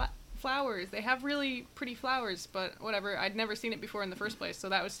like flowers. They have really pretty flowers, but whatever. I'd never seen it before in the first place, so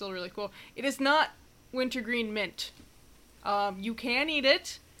that was still really cool. It is not wintergreen mint. You can eat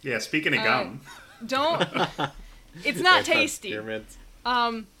it. Yeah, speaking of gum, Don't. It's not That's tasty. spearmint.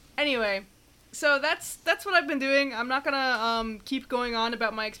 Anyway, so that's what I've been doing. I'm not gonna keep going on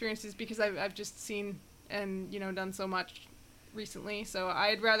about my experiences because I've just seen and done so much recently. So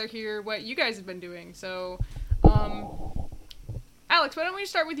I'd rather hear what you guys have been doing. So, Alex, why don't we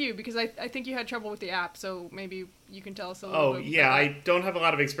start with you because I think you had trouble with the app. So maybe you can tell us a little oh bit. yeah, about I that. don't have a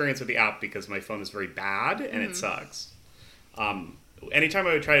lot of experience with the app because my phone is very bad and it sucks. Anytime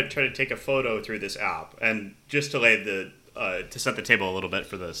I would try to take a photo through this app, and just to lay to set the table a little bit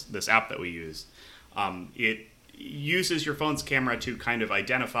for this app that we use, it uses your phone's camera to kind of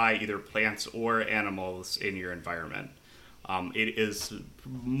identify either plants or animals in your environment. It is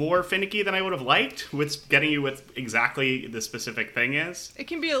more finicky than I would have liked with getting you what exactly the specific thing is. It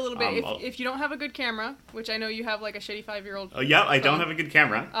can be a little bit I'll- if you don't have a good camera, which I know you have like a shitty 5-year-old. Yeah, I don't have a good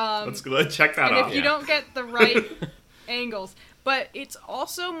camera. Let's go check that And out. if you don't get the right angles. But it's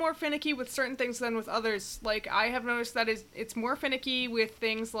also more finicky with certain things than with others. Like, I have noticed that it's more finicky with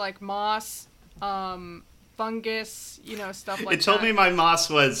things like moss, fungus, stuff like that. It told me my moss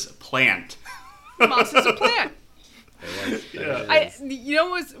was plant. Moss is a plant. Yeah.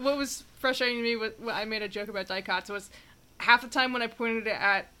 What was frustrating to me, what I made a joke about dicots, was half the time when I pointed it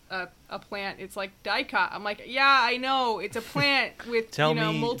at a plant, it's like dicot. I'm like, yeah, I know, it's a plant with Tell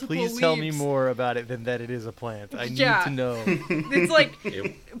me, multiple please leaves. tell me more about it than that it is a plant. I Yeah. need to know. It's like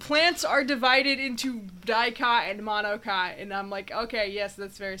Yep. plants are divided into dicot and monocot, and I'm like, okay, yes,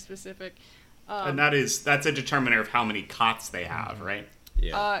 that's very specific. And that's a determiner of how many cots they have, right?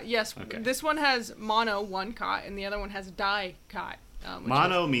 Yeah. Yes, Okay. this one has mono, one cot, and the other one has dicot. Which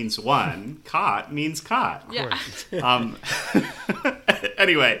Mono means one, cot means cot. Yeah.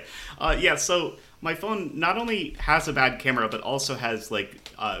 Anyway, so my phone not only has a bad camera, but also has like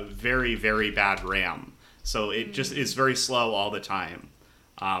very, very bad RAM. So it just is very slow all the time.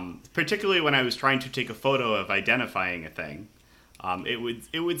 Particularly when I was trying to take a photo of identifying a thing,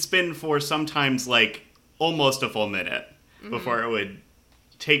 it would spin for sometimes like almost a full minute before it would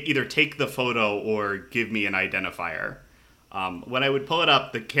either take the photo or give me an identifier. When I would pull it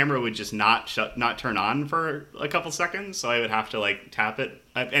up, the camera would just not turn on for a couple seconds, so I would have to like tap it.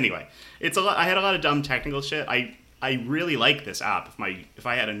 Anyway, it's a lot. I had a lot of dumb technical shit. I really like this app. If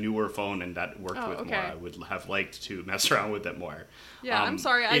I had a newer phone and that worked with more, I would have liked to mess around with it more. Yeah, I'm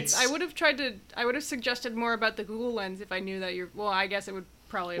sorry. I would have suggested more about the Google Lens if I knew that well, I guess it would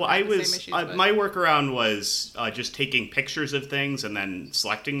probably have Well, the same issues. But my workaround was just taking pictures of things and then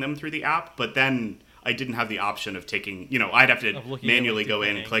selecting them through the app, but then I didn't have the option of taking, I'd have Of to looking at manually with go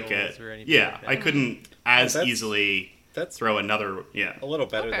in different and click angles it. or anything Yeah, like that. I couldn't as That's- easily That's throw another, a little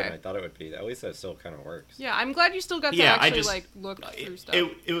better Okay. than I thought it would be. At least that still kind of works. yeah, I'm glad you still got to Yeah, I actually just- look through stuff.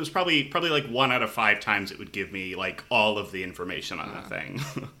 It was probably like 1 out of 5 times it would give me like all of the information on the thing.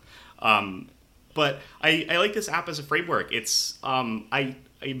 But I like this app as a framework. It's I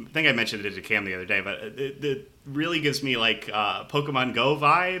think I mentioned it to Cam the other day, but it really gives me like Pokemon Go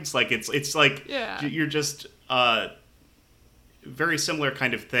vibes. Like it's like Yeah. you're just very similar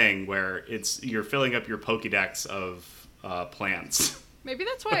kind of thing where you're filling up your Pokédex of plants. Maybe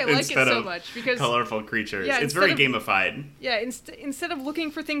that's why I like it instead so of much because colorful creatures. Yeah, it's very instead gamified. yeah, instead of looking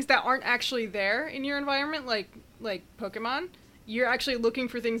for things that aren't actually there in your environment, like Pokemon, you're actually looking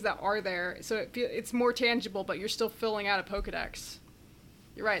for things that are there. So it's more tangible, but you're still filling out a Pokédex.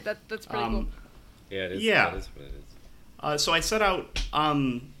 You're right. That's pretty cool. Yeah, it is. Yeah. That is what it is. So I set out.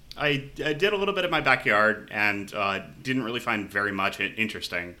 I did a little bit of my backyard and didn't really find very much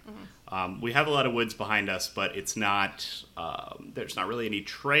interesting. We have a lot of woods behind us, but it's not. There's not really any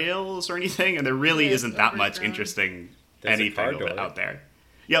trails or anything, and there really Yeah, isn't that much overgrown. interesting There's a anything car of it door. out there.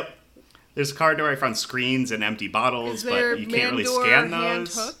 Yep. There's a car door. I found screens and empty bottles, Is there but you can't really man-door scan hand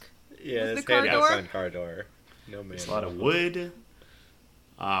those. hook? Yeah, With it's the car hand door? outside car door. No man. There's a lot of wood.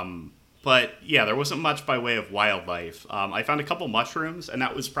 But yeah, there wasn't much by way of wildlife. I found a couple mushrooms, and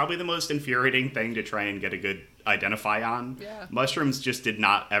that was probably the most infuriating thing to try and get a good identify on. Yeah. Mushrooms just did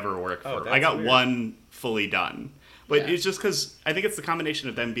not ever work Oh, for. that's I got weird. one fully done. But Yeah. it's just because I think it's the combination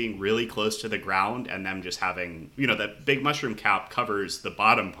of them being really close to the ground and them just having, that big mushroom cap covers the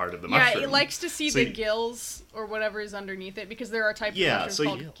bottom part of the Yeah, mushroom. it likes to see So the you- gills or whatever is underneath it because there are types of Yeah, mushrooms so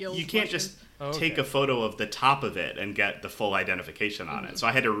called gills. you can't mushrooms. just Oh, take okay. a photo of the top of it and get the full identification on Mm-hmm. it. So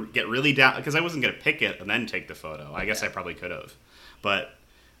I had to get really down because I wasn't going to pick it and then take the photo. I guess I probably could have, but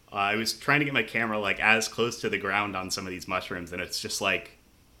I was trying to get my camera like as close to the ground on some of these mushrooms, and it's just like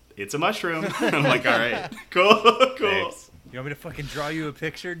it's a mushroom. I'm like, all right, cool, cool. Thanks. You want me to fucking draw you a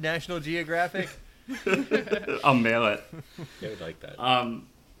picture, National Geographic? I'll mail it. Yeah, we like that.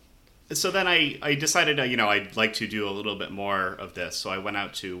 So then I decided, I'd like to do a little bit more of this. So I went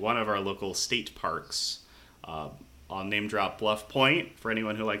out to one of our local state parks. I'll name drop Bluff Point for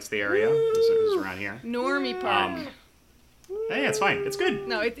anyone who likes the area, who's around here. Normie Park. Hey, it's fine. It's good.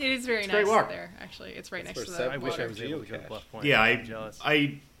 No, it is very a nice great walk. there. Actually, it's right That's next to where the I wish I water. was able to go to Geocache. Bluff Point. Yeah, I'm jealous.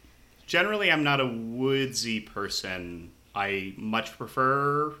 I generally am not a woodsy person. I much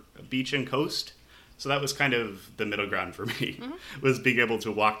prefer beach and coast. So that was kind of the middle ground for me, was being able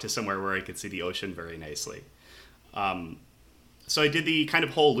to walk to somewhere where I could see the ocean very nicely. So I did the kind of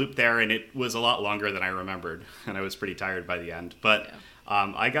whole loop there, and it was a lot longer than I remembered, and I was pretty tired by the end. But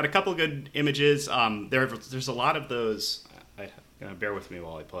I got a couple good images. There's a lot of those. Bear with me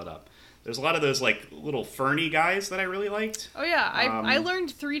while I pull it up. There's a lot of those like little ferny guys that I really liked. Oh yeah, I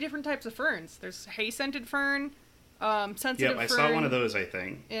learned 3 different types of ferns. There's hay-scented fern, sensitive Yep, I fern, saw one of those, I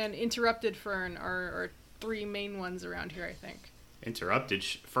think. and interrupted fern are 3 main ones around here, I think. Interrupted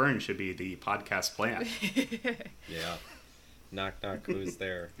fern should be the podcast plant. Yeah. Knock knock. Who's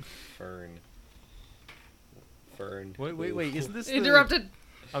there? Fern. Wait! Isn't this the- Interrupted.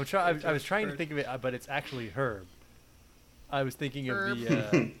 I was trying to think of it, but it's actually Herb. I was thinking of Herb.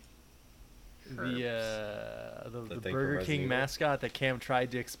 the The thing from Burger Resident King Evil? mascot that Cam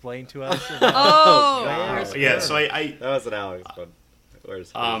tried to explain to us. Oh, Where's Yeah, Herb? so I That was an Alex one.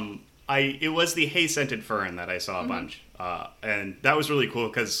 Where's it was the hay scented fern that I saw a bunch, and that was really cool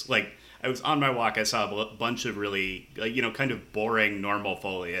because like I was on my walk, I saw a bunch of really kind of boring normal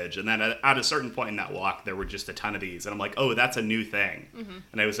foliage, and then at a certain point in that walk, there were just a ton of these, and I'm like, oh, that's a new thing,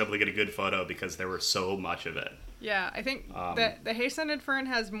 and I was able to get a good photo because there was so much of it. Yeah, I think that the hay-scented fern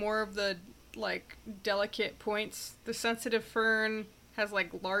has more of the like delicate points. The sensitive fern has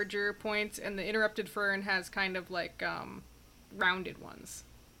like larger points, and the interrupted fern has kind of like rounded ones.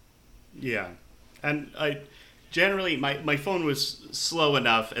 Yeah, and I generally my phone was slow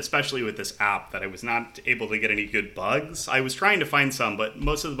enough, especially with this app, that I was not able to get any good bugs. I was trying to find some, but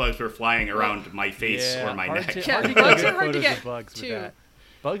most of the bugs were flying around my face or my hard neck. To, Yeah, hard to bugs get are hard to photos get, of bugs too. with that.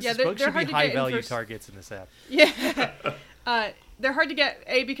 Bugs, Yeah, bugs they're should hard be to get in high value first- targets in this app. Yeah. They're hard to get,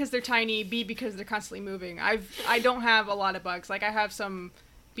 A, because they're tiny, B, because they're constantly moving. I don't have a lot of bugs. Like, I have some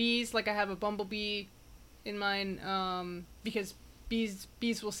bees, like I have a bumblebee in mine, because bees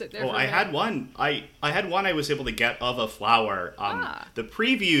will sit there Oh, for a I minute. had one. I had one I was able to get of a flower. The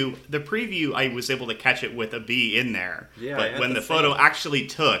preview I was able to catch it with a bee in there. Yeah, I but had when the the photo same. actually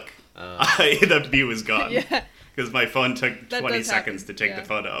took, the bee was gone. Yeah. Because my phone took That 20 does seconds happen, to take yeah. the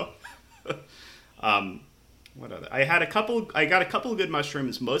photo. What other? I got a couple good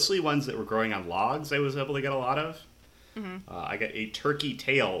mushrooms, mostly ones that were growing on logs. I was able to get a lot of. I got a turkey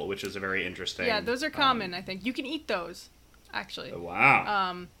tail, which is a very interesting. Yeah, those are common, I think. You can eat those, actually.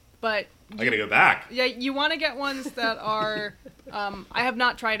 Wow. But I gotta go back. yeah, you want to get ones that are. I have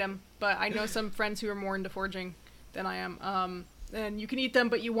not tried them, but I know some friends who are more into foraging than I am. And you can eat them,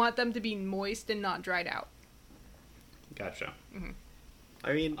 but you want them to be moist and not dried out. Gotcha.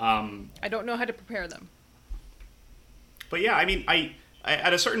 I mean, I don't know how to prepare them. But yeah, I mean, I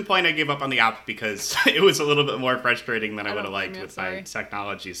at a certain point I gave up on the app because it was a little bit more frustrating than I I would have don't liked blame you, with my sorry.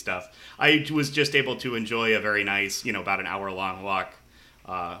 technology stuff. I was just able to enjoy a very nice, about an hour-long walk,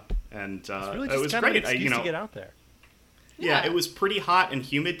 and It's really it just was kind great. of an excuse to get out there. Yeah, Yeah. it was pretty hot and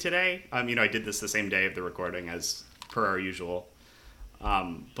humid today. I did this the same day of the recording as per our usual.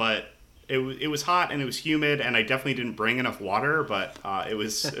 But it was hot and it was humid, and I definitely didn't bring enough water, but it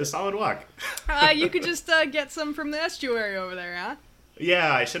was a solid walk. You could just get some from the estuary over there, huh?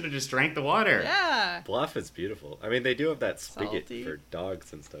 Yeah, I should have just drank the water. Yeah. Bluff is beautiful. I mean, they do have that spigot Salty. for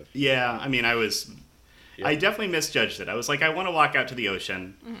dogs and stuff. Yeah, I mean, I definitely misjudged it. I was like, I want to walk out to the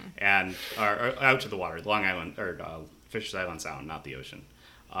ocean and or out to the water, Long Island or Fisher's Island Sound, not the ocean.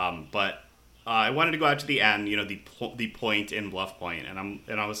 But I wanted to go out to the end, the point in Bluff Point,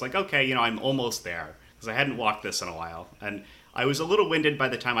 and I was like, okay, I'm almost there because I hadn't walked this in a while, and I was a little winded by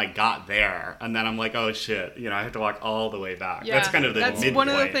the time I got there, and then I'm like, oh shit, I have to walk all the way back. Yeah, that's kind of the midpoint. One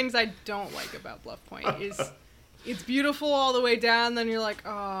of the things I don't like about Bluff Point is it's beautiful all the way down, then you're like,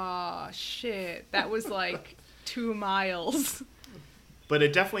 oh shit, that was like 2 miles. But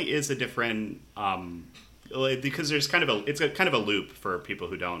it definitely is a different, because there's it's kind of a loop for people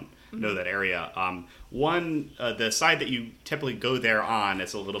who don't know that area. The side that you typically go there on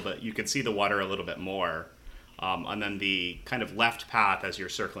is a little bit, you can see the water a little bit more. And then the kind of left path as you're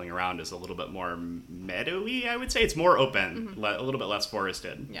circling around is a little bit more meadowy, I would say. It's more open, a little bit less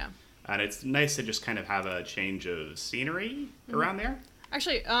forested. Yeah. And it's nice to just kind of have a change of scenery around there.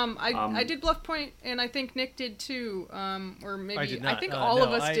 Actually, I did Bluff Point, and I think Nick did too. Or maybe I did not. think all of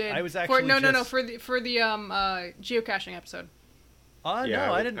us did. I was actually for the geocaching episode. Yeah,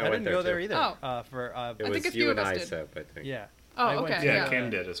 no, I I didn't went there go there too. either. Oh. It I was think a few you of and us I, did. Seb, I think. Yeah. Oh, I okay. went to, Yeah, Kim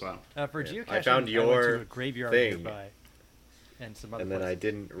did as well. For geocaching, I found went your to a graveyard thing. nearby, and some other And then I places.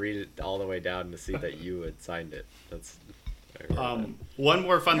 didn't read it all the way down to see that you had signed it. That's One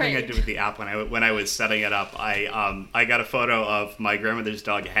more fun thing I Right. did with the app when I was setting it up, I got a photo of my grandmother's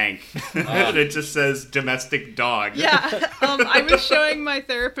dog Hank, and it just says domestic dog. Yeah. I was showing my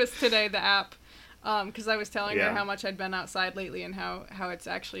therapist today the app because I was telling her Yeah. how much I'd been outside lately and how it's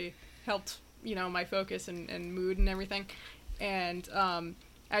actually helped my focus and mood and everything. And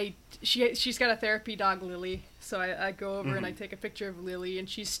she's got a therapy dog, Lily. So I go over and I take a picture of Lily, and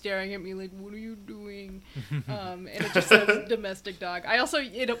she's staring at me like, "What are you doing?" And it just says domestic dog.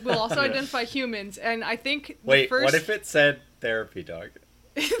 It will also identify humans, and I think Wait, the first what if it said therapy dog?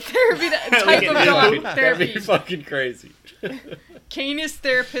 therapy type Like of it- dog That'd therapy be fucking crazy. Canis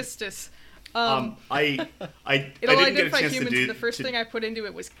therapistus. I It'll didn't get a identify chance humans. to do The first thing I put into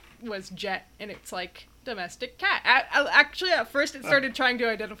it was Jet, and it's like domestic cat. Actually, at first it started trying to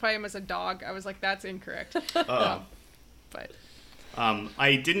identify him as a dog. I was like, that's incorrect. But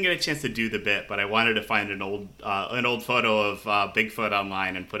I didn't get a chance to do the bit, but I wanted to find an old photo of Bigfoot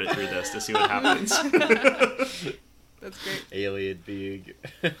online and put it through this to see what happens. that's great. Alien being.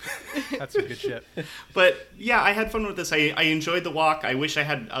 That's some good shit. But yeah, I had fun with this. I enjoyed the walk. I wish I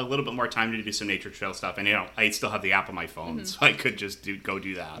had a little bit more time to do some nature trail stuff, and I still have the app on my phone, so I could just go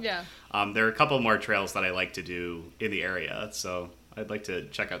do that. Yeah. There are a couple more trails that I like to do in the area, so I'd like to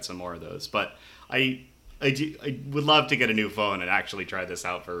check out some more of those. But I would love to get a new phone and actually try this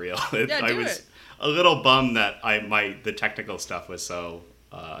out for real. Yeah, I do was it. a little bummed that the technical stuff was so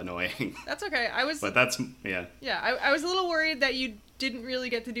annoying. That's okay. But that's yeah. Yeah, I was a little worried that you didn't really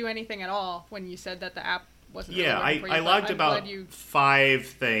get to do anything at all when you said that the app wasn't. Yeah, really working for you, I but logged I'm about glad you. 5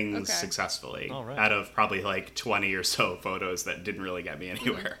 things Okay. successfully All right. out of probably like 20 or so photos that didn't really get me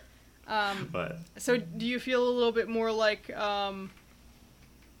anywhere. But So do you feel a little bit more like?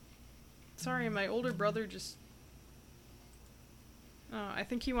 Sorry, my older brother just. Oh, I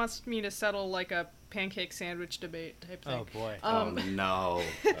think he wants me to settle like a pancake sandwich debate type thing. Oh boy. oh no,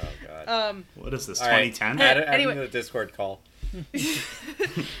 Oh god. what is this? All right. 2010? Add him Anyway. to the Discord call. Put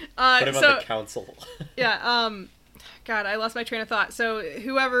him on So the council. yeah, God, I lost my train of thought. So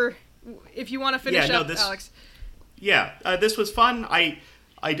whoever, if you want to finish Yeah, no, up, this- Alex. Yeah, this was fun. I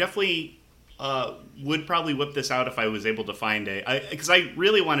definitely would probably whip this out if I was able to find because I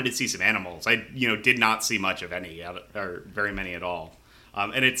really wanted to see some animals. I did not see much of any or very many at all.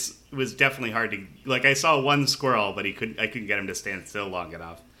 And it was definitely hard to I saw one squirrel, but I couldn't get him to stand still long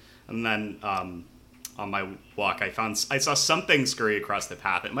enough. And then on my walk, I saw something scurry across the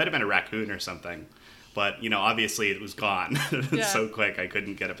path. It might have been a raccoon or something, but obviously it was gone Yeah. so quick I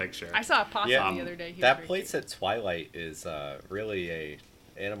couldn't get a picture. I saw a possum Yeah, the other day. He was That very place cute. at twilight is really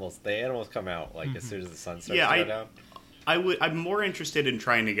the animals come out as soon as the sun starts Yeah, to go down. I'm more interested in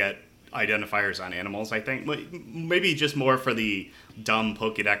trying to get identifiers on animals, I think. Maybe just more for the dumb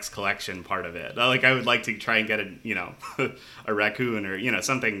Pokédex collection part of it. I would like to try and get a raccoon or,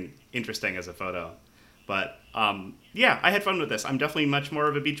 something interesting as a photo. But, yeah, I had fun with this. I'm definitely much more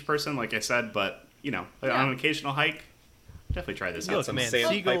of a beach person, like I said, but, on an occasional hike, definitely try this out. Look, some man,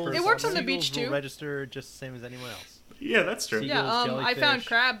 sandpipers seagulls. It works on the seagulls beach, will too. register just the same as anyone else. Yeah, that's true. See- Yeah, Seagulls, I found jellyfish.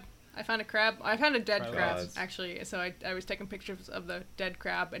 crab I found a crab. I found a dead Crab crab, rods. actually. So I was taking pictures of the dead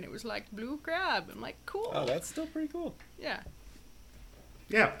crab, and it was like blue crab. I'm like, cool. Oh, that's still pretty cool. Yeah.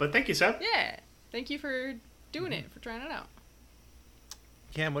 Yeah, but thank you, Seb. Yeah. Thank you for doing it, for trying it out.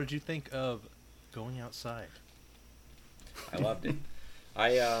 Cam, what did you think of going outside? I loved it.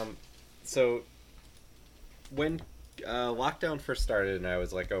 So when lockdown first started and I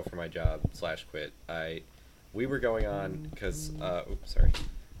was let go from my job / quit, we were going on because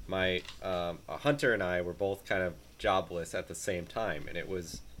my a Hunter and I were both kind of jobless at the same time, and it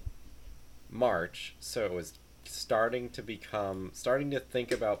was March, so it was starting to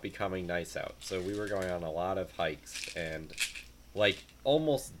think about becoming nice out. So we were going on a lot of hikes, and like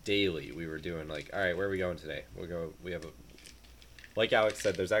almost daily we were doing like, all right, where are we going today? We have a, like Alex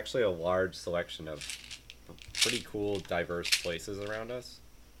said, there's actually a large selection of pretty cool, diverse places around us.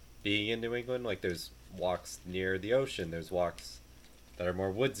 Being in New England, like there's walks near the ocean, there's walks that are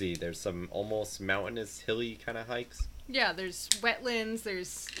more woodsy, there's some almost mountainous, hilly kind of hikes. Yeah, there's wetlands.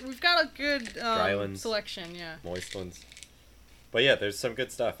 We've got a good Drylands. selection. Yeah. Moist ones. But yeah, there's some good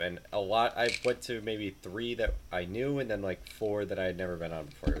stuff, and a lot. I went to maybe 3 that I knew, and then like 4 that I had never been on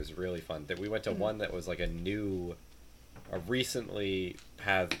before. It was really fun. That we went to one that was like a recently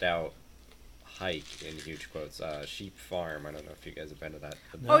pathed out hike in huge quotes. Sheep Farm. I don't know if you guys have been to that.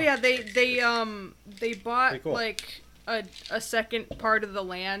 Oh yeah, they bought Pretty cool. like a second part of the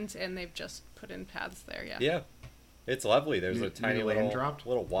land, and they've just put in paths there. Yeah. Yeah, it's lovely. There's New- a tiny new land little dropped?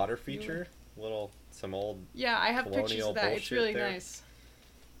 little water feature, some old. Yeah, I have pictures colonial of that. It's bullshit really there. nice.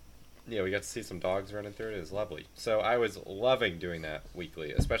 Yeah, we got to see some dogs running through it. It was lovely. So I was loving doing that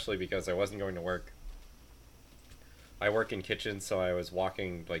weekly, especially because I wasn't going to work. I work in kitchens, so I was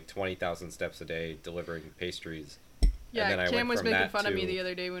walking like 20,000 steps a day delivering pastries. Yeah, and then I Cam went was from making that fun of me to- the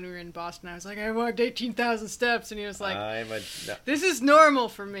other day when we were in Boston. I was like, I walked 18,000 steps, and he was like, No, this is normal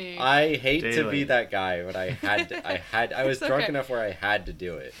for me. I hate to Daily. be that guy, but I was It's drunk okay. enough where I had to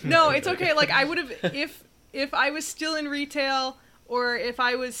do it. No, it's okay. Like I would have if I was still in retail or if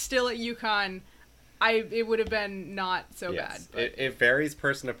I was still at UConn, it would have been not so Yes. bad. It varies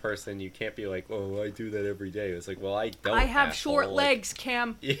person to person. You can't be like, oh, I do that every day. It's like, well, I don't. I have asshole. short Like- legs,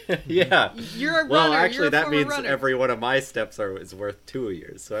 Cam. Yeah. You're a runner. Well, actually, You're a that former means runner. every one of my steps is worth 2 a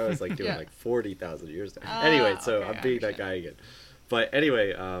year. So I was like doing Yeah. like 40,000 a year. Ah, Anyway, so okay, I'm I being that understand. guy again. But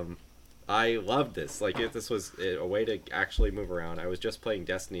anyway, I loved this. Like, this was a way to actually move around. I was just playing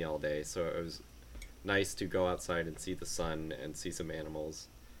Destiny all day, so it was nice to go outside and see the sun and see some animals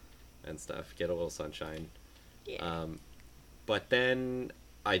and stuff. Get a little sunshine. Yeah. But then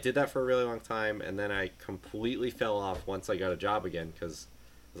I did that for a really long time, and then I completely fell off once I got a job again, because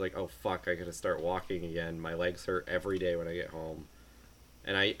I was like, oh fuck, I gotta start walking again. My legs hurt every day when I get home.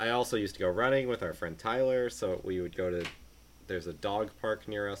 And I also used to go running with our friend Tyler, so we would go to, there's a dog park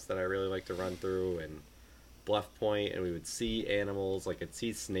near us that I really like to run through, and Bluff Point, and we would see animals, like I'd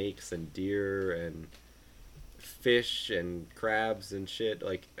see snakes and deer and fish and crabs and shit.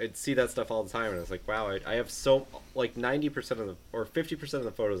 Like, I'd see that stuff all the time, and I was like, wow, I have so, like 90% of the, or 50% of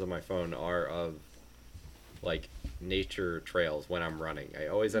the photos on my phone are of like nature trails when I'm running. I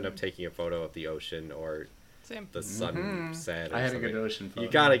always end up taking a photo of the ocean or Same. the sunset or I had a something. good ocean photo.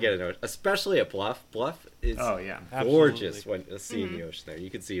 You gotta get an ocean, especially at Bluff. Bluff is Oh, yeah. gorgeous Absolutely. when seeing the ocean there. You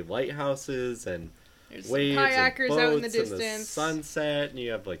can see lighthouses and There's some waves kayakers and out in the boats and the distance. sunset, and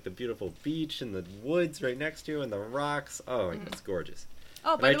you have like the beautiful beach and the woods right next to you and the rocks. Oh, my God, it's gorgeous.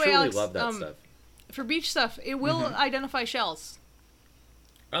 Oh, And by I the way, truly Alex, love that stuff. for beach stuff, it will identify shells.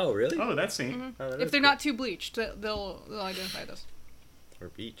 Oh, really? Oh, that's neat. Oh, that If is they're cool. not too bleached, they'll identify those. Or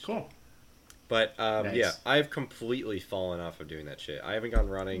beach. Cool. But Nice. yeah, I've completely fallen off of doing that shit. I haven't gone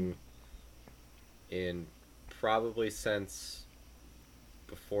running in probably since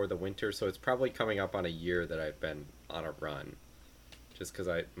before the winter, so it's probably coming up on a year that I've been on a run. Just because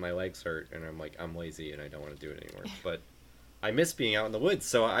my legs hurt and I'm lazy and I don't want to do it anymore. But I miss being out in the woods,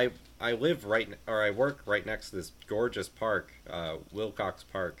 so I live I work right next to this gorgeous park, Wilcox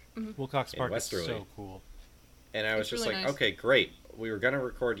Park. Wilcox In Park is Westerly. so cool. And I was It's just really like, nice. okay, great. We were going to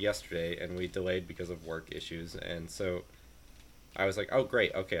record yesterday, and we delayed because of work issues. And so I was like, oh,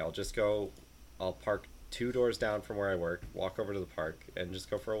 great. Okay, I'll park 2 doors down from where I work, walk over to the park, and just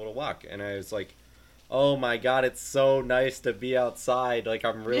go for a little walk. And I was like, oh my God, it's so nice to be outside. Like,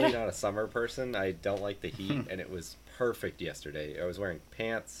 I'm really Yeah. not a summer person. I don't like the heat, and it was perfect yesterday. I was wearing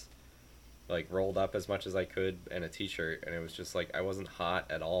pants, like, rolled up as much as I could, and a t-shirt, and it was just like, I wasn't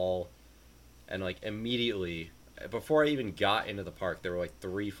hot at all. And like immediately, before I even got into the park, there were like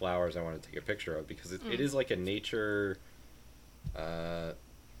 3 flowers I wanted to take a picture of, because it is like a nature,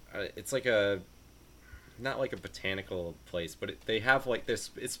 it's like a not like a botanical place, but they have like this.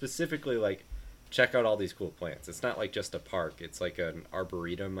 It's specifically like check out all these cool plants. It's not like just a park. It's like an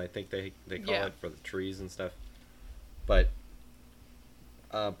arboretum, I think they call Yeah. it, for the trees and stuff. But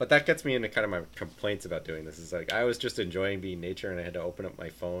that gets me into kind of my complaints about doing this. Is like I was just enjoying being in nature, and I had to open up my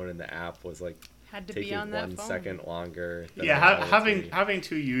phone, and the app was like Had to be taking on that 1 phone. second longer. than Yeah, I wanted to be. having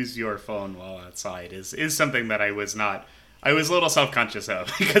to use your phone while outside is something that I was a little self-conscious of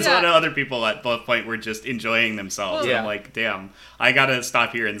because a lot of other people at both point were just enjoying themselves. Well, I'm like, damn, I gotta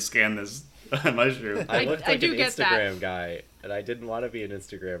stop here and scan this mushroom. I looked I like do an get that. Instagram guy, and I didn't want to be an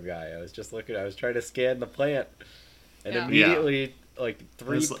Instagram guy. I was just looking. I was trying to scan the plant, and Yeah. immediately, like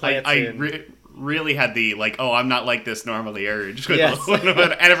 3 plants I in. really had the like, oh, I'm not like this normally urge Yes.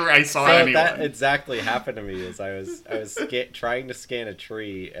 whenever I saw So anyone. that exactly happened to me. As I was trying to scan a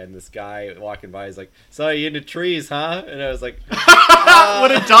tree, and this guy walking by is like, "So you into trees, huh?" And I was like,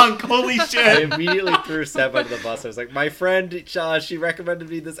 What a dunk! Holy I shit! immediately threw Seb under the bus. I was like, "My friend, she recommended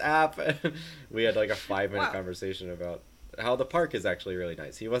me this app." We had like a 5-minute Wow. conversation about how the park is actually really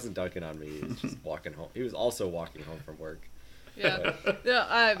nice. He wasn't dunking on me. He was just walking home. He was also walking home from work. Yeah.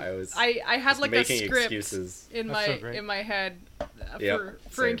 I was I had just like a making script excuses. in That's so my great. in my head Yep,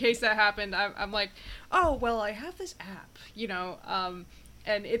 for in same. case that happened. I'm like, oh well, I have this app,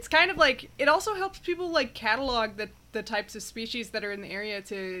 and it's kind of like it also helps people like catalog the types of species that are in the area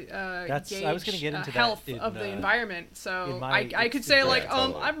to gauge I was gonna get into that health in, of the environment. So in my- I could it's- say yeah, like,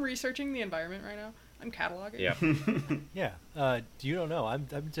 totally. I'm researching the environment right now. I'm cataloging. Yeah. Yeah. You don't know. I'm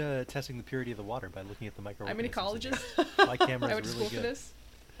testing the purity of the water by looking at the microorganisms. I'm an in ecologist. there. My camera I went is to really school for good. this.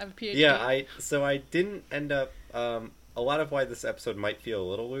 I have a PhD. Yeah, I didn't end up. A lot of why this episode might feel a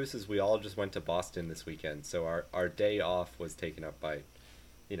little loose is we all just went to Boston this weekend, so our day off was taken up by,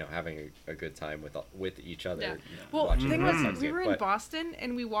 having a good time with each other. Yeah. Well, the watching thing Red was, Sox we game, were in but- Boston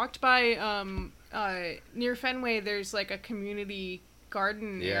and we walked by near Fenway. There's like a community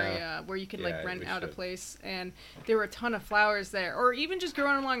garden Yeah. area where you can like Yeah, rent we out a should. place, and there were a ton of flowers there. Or even just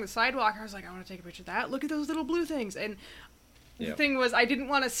growing along the sidewalk, I was like, I want to take a picture of that. Look at those little blue things. And the Yeah. thing was, I didn't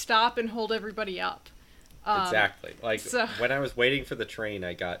want to stop and hold everybody up. Exactly. Like so- when I was waiting for the train,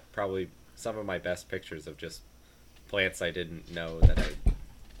 I got probably some of my best pictures of just plants I didn't know that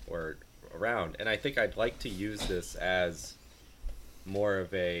were around. And I think I'd like to use this as more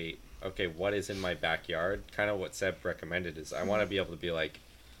of a, okay, what is in my backyard? Kind of what Seb recommended is I want to be able to be like,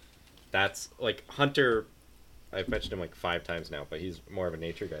 that's like Hunter. I've mentioned him like 5 times now, but he's more of a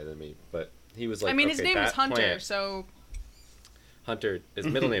nature guy than me. But he was like, I mean, okay, his name is that Hunter, plant- so Hunter, his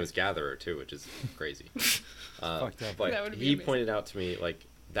middle name is Gatherer too, which is crazy. Fucked up. But That would be he amazing. pointed out to me like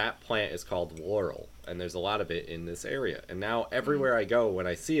that plant is called laurel, and there's a lot of it in this area. And now everywhere I go, when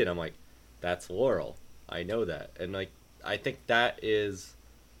I see it, I'm like, that's laurel. I know that, and like I think that is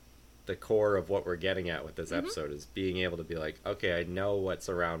the core of what we're getting at with this Mm-hmm. episode is being able to be like, okay, I know what's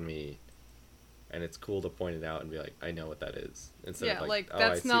around me. And it's cool to point it out and be like, I know what that is. Instead Yeah, of like, oh, I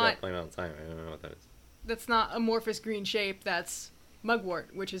that's see not- that plant all the time. I don't know what that is. that's not amorphous green shape. That's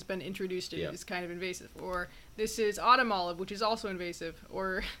mugwort, which has been introduced and Yeah. is kind of invasive. Or this is autumn olive, which is also invasive.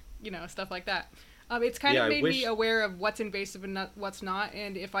 Or, stuff like that. It's kind Yeah, of I made wish- me aware of what's invasive and what's not.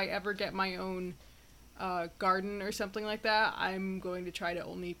 And if I ever get my own garden or something like that, I'm going to try to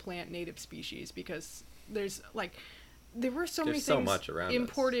only plant native species because there's like... There were so many There's so things much around us.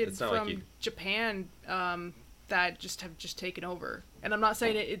 imported It's not like from you- Japan that have taken over. And I'm not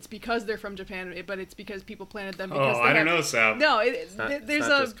saying it's because they're from Japan, but it's because people planted them. Because Oh, they I don't have- know, Sam. No, It's not, there's it's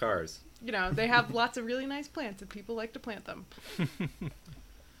not a just cars. they have lots of really nice plants and people like to plant them.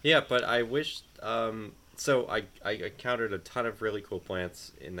 Yeah, but I wish. So I encountered a ton of really cool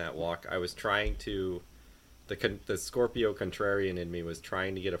plants in that walk. I was trying to, the Scorpio contrarian in me was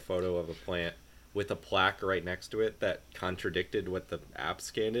trying to get a photo of a plant with a plaque right next to it that contradicted what the app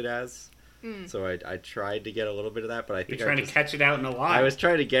scanned it as. So I tried to get a little bit of that, but I You're think trying to catch it out in a line. I was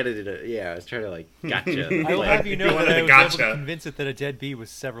trying to get it in a, I was trying to like gotcha. the I will plant. have you know You that wanted I the was able to gotcha. convince it that a dead bee was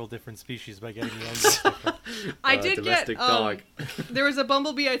several different species by getting the angles different. I did get domestic dog. there was a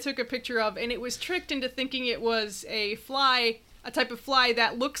bumblebee I took a picture of, and it was tricked into thinking it was a type of fly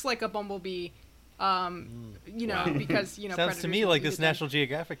that looks like a bumblebee. Because Sounds to predators me will like eat this it. National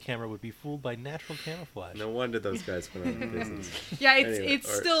Geographic camera would be fooled by natural camouflage. No wonder those guys went out of business. Yeah, Anyway, it's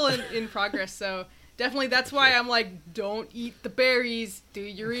or- still in progress, so definitely that's why I'm like, don't eat the berries. Do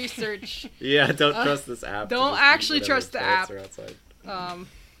your research. Yeah, don't trust this app. to don't just eat actually whatever trust the plants app. are outside. Um,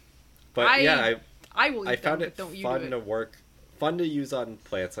 But I will eat I them, found but it don't you fun do to it. work, fun to use on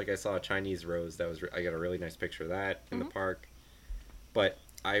plants. Like I saw a Chinese rose that was, I got a really nice picture of that in the Mm-hmm. park. But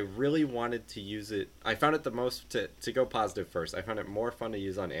I really wanted to use it. I found it the most to go positive first. I found it more fun to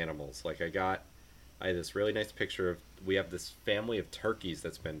use on animals. Like I got I had this really nice picture of, we have this family of turkeys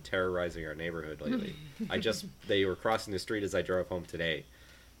that's been terrorizing our neighborhood lately. They were crossing the street as I drove home today.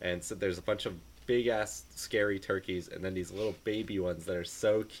 And so there's a bunch of big ass scary turkeys and then these little baby ones that are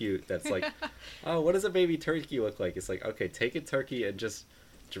so cute. That's like, oh, what does a baby turkey look like? It's like, okay, take a turkey and just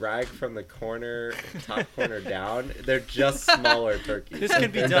drag from the top corner down. They're just smaller turkeys. This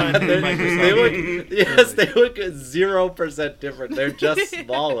can be done in Microsoft. They look 0% different. They're just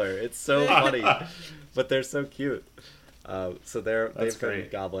smaller. It's so funny, but they're so cute. So they've been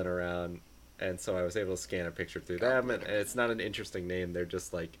great. gobbling around, and so I was able to scan a picture through them. And it's not an interesting name. They're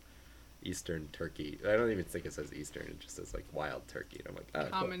just like Eastern turkey. I don't even think it says Eastern. It just says like wild turkey. And I'm like,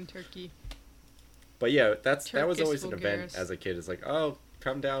 oh, Common cool. turkey. But yeah, that was Turkis always an event vulgaris. as a kid. It's like, oh,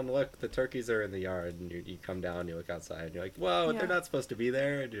 come down, look, the turkeys are in the yard, and you come down, you look outside, and you're like, whoa, Yeah. they're not supposed to be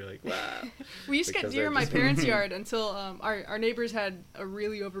there, and you're like, wow. We used to get Because deer they're in my just- parents' yard until our neighbors had a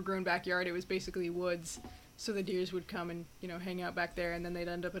really overgrown backyard. It was basically woods, so the deers would come and hang out back there, and then they'd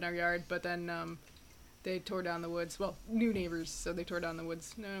end up in our yard. But then they tore down the woods. Well, new neighbors, so they tore down the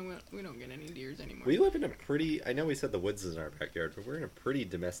woods. No, we don't get any deers anymore. We live in a pretty, I know we said the woods is in our backyard, but we're in a pretty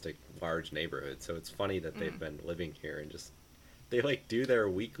domestic, large neighborhood, so it's funny that they've been living here and just, they like do their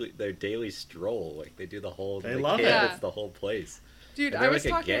daily stroll, like they do the whole, They love it. canvas the whole place. Dude, And I they're was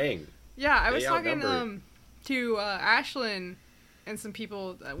like a talking. gang. Yeah, I They was talking outnumber. to Ashlyn and some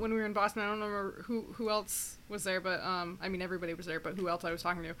people when we were in Boston. I don't remember who else was there, but I mean everybody was there, but who else I was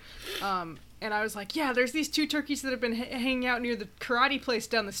talking to. And I was like, yeah, there's these two turkeys that have been hanging out near the karate place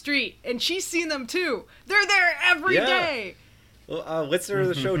down the street, and she's seen them too. They're there every day. Yeah. Well, listener of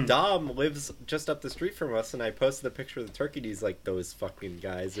the show, Dom, lives just up the street from us, and I posted a picture of the turkey, and he's like, those fucking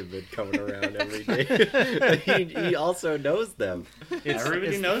guys have been coming around every day. he also knows them.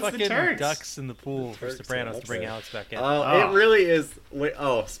 Everybody it's knows the fucking Turks. ducks in the pool for Turks, Sopranos yeah, to bring that's Alex back in. It really is.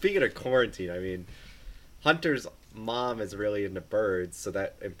 Speaking of quarantine, I mean, Hunter's mom is really into birds, so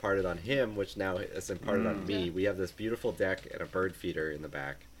that imparted on him, which now is imparted on me. Yeah. We have this beautiful deck and a bird feeder in the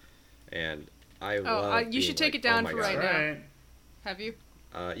back, and I love. you being should take like, it down oh my for God. right now. Right. Have you?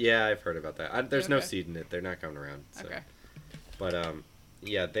 Yeah, I've heard about that. There's no Okay. seed in it. They're not coming around. So. Okay. But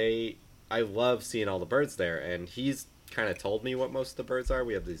yeah, I love seeing all the birds there, and he's kind of told me what most of the birds are.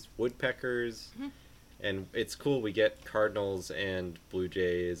 We have these woodpeckers, and it's cool. We get cardinals and blue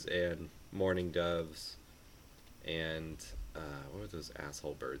jays and mourning doves, and what were those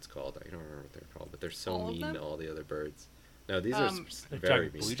asshole birds called? I don't remember what they're called, but they're so All of mean them? to all the other birds. No, these Um, are They're very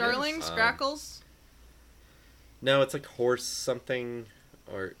giant mean. blue jays? Starlings, grackles. No, it's like horse something,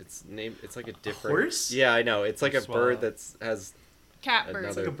 or it's named. It's like a different horse? Yeah, I know. It's like a Swallow. bird has Catbirds.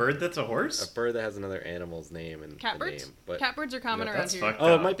 another- Like a bird that's a horse? a bird that has another animal's name and a Catbirds? name. But Catbirds are common No, around that's here. fucked oh,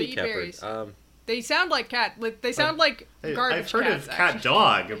 it up. might They be eat catbirds. berries. They sound like cat. They sound like Hey, garbage I've heard cats, of cat actually.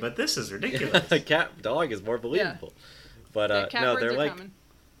 dog, but this is ridiculous. a cat dog is more believable. But Yeah, no, catbirds they're are like common.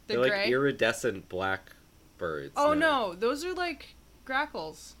 they're They're like gray. iridescent black birds. Oh no, those are like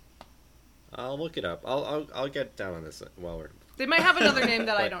grackles. I'll look it up. I'll get down on this while we're. They might have another name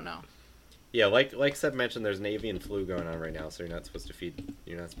that I But- don't know. Yeah, like Seb mentioned, there's an avian flu going on right now, so you're not supposed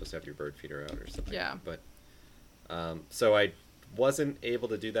to have your bird feeder out or something. Yeah. But so I wasn't able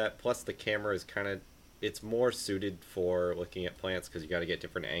to do that. Plus, the camera is it's more suited for looking at plants because you got to get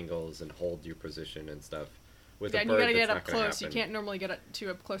different angles and hold your position and stuff. With Yeah, a and bird, you gotta that's get not up gonna close. You happen. can't normally get too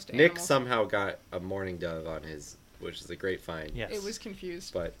up close to Nick animals. somehow got a mourning dove on his, which is a great find. Yes. It was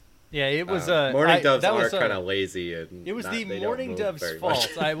confused. But Yeah, it was. mourning doves that are was, kind of lazy and It was not, the they don't mourning move dove's very fault.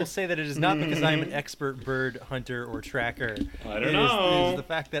 much. I will say that it is not because I'm an expert bird hunter or tracker. I don't It know. is the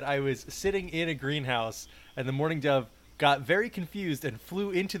fact that I was sitting in a greenhouse and the mourning dove got very confused and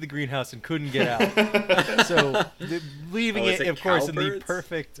flew into the greenhouse and couldn't get out. So leaving Oh, is it, it of course, in the cowbirds?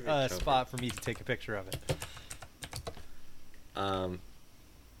 perfect Or cowbirds? spot for me to take a picture of it.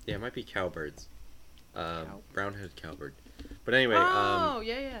 Yeah, it might be cowbirds. Brown-headed cowbird. But anyway, Oh,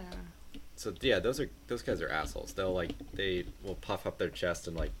 yeah. so yeah, those guys are assholes. They will puff up their chest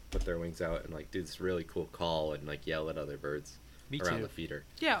and like put their wings out and like do this really cool call and like yell at other birds Me around too. the feeder.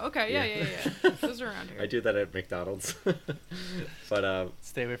 Yeah, okay, Yeah. yeah. Those are around here. I do that at McDonald's. But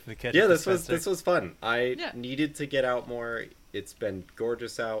Stay away from the ketchup yeah, this was dispenser. fun. I Yeah. needed to get out more. It's been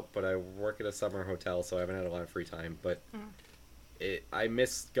gorgeous out, but I work at a summer hotel, so I haven't had a lot of free time. But I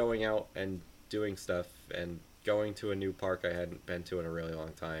miss going out and doing stuff, and going to a new park I hadn't been to in a really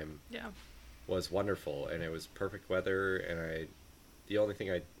long time Yeah. was wonderful, and it was perfect weather. And the only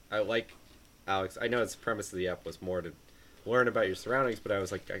thing I like, Alex, I know it's the premise of the app was more to learn about your surroundings, but I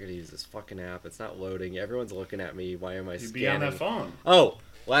was like, I gotta use this fucking app. It's not loading. Everyone's looking at me. Why am I You'd scanning? be on that phone. Oh,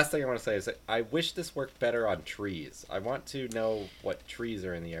 last thing I want to say is that I wish this worked better on trees. I want to know what trees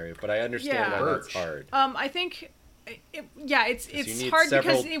are in the area, but I understand Yeah. why that's Birch. hard. I think, it's you need hard because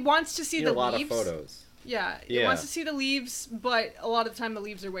several- it wants to see Need the a lot leaves. of photos. Yeah, it Yeah. wants to see the leaves, but a lot of the time the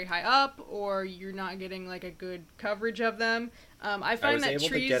leaves are way high up, or you're not getting like a good coverage of them. I I find was that able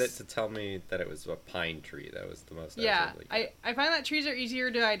trees. to get it to tell me that it was a pine tree. That was the most. Yeah, I was able to get. I find that trees are easier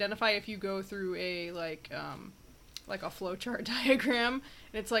to identify if you go through a like a flowchart diagram,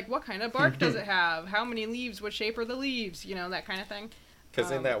 and it's like what kind of bark does it have? How many leaves? What shape are the leaves? You know, that kind of thing. Because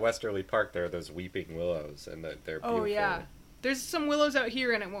in that Westerly Park, there are those weeping willows, and they're beautiful. Oh yeah, there's some willows out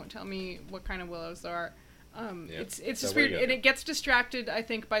here, and it won't tell me what kind of willows there are. Yep. It's So just what do weird, you and got? it gets distracted, I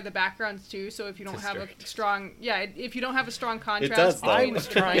think, by the backgrounds too. So if you don't have a strong, if you don't have a strong contrast, does, though. I between was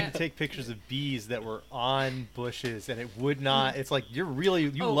the trying to plant- take pictures of bees that were on bushes, and it would not. It's like you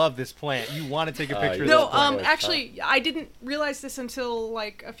Oh. love this plant. You want to take a picture of No, this plant. actually, I didn't realize this until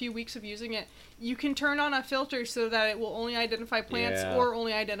like a few weeks of using it. You can turn on a filter so that it will only identify plants Yeah. or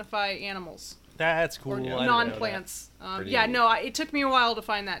only identify animals That's cool. or I didn't know that. non-plants. Pretty Yeah, neat. no, it took me a while to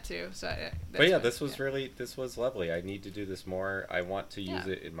find that too. So, But yeah, this was lovely. I need to do this more. I want to use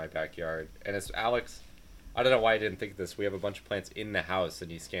Yeah. it in my backyard. And it's Alex. I don't know why I didn't think of this. We have a bunch of plants in the house, and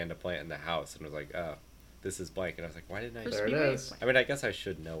he scanned a plant in the house and was like, "Oh, this is blank." And I was like, "Why didn't I?" For There it speedway is. I mean, I guess I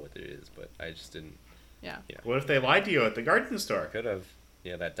should know what it is, but I just didn't. Yeah. What if they lied to you at the garden store? Could have.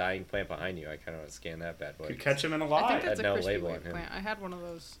 Yeah, that dying plant behind you. I kind of want to scan that bad boy. Could catch him in a I lie. think that's had a no crispy label wave on him. plant. I had one of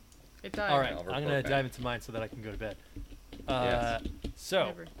those. It died. All right, I'll I'm report gonna back. dive into mine so that I can go to bed. Yes. So.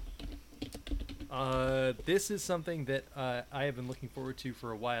 Never. This is something that I have been looking forward to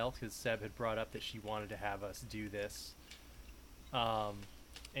for a while because Seb had brought up that she wanted to have us do this.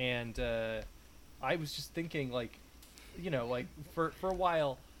 And I was just thinking, like, for a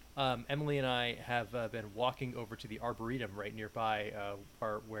while, Emily and I have been walking over to the Arboretum right nearby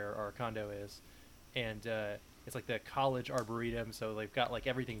where our condo is. And it's like the college Arboretum, so they've got like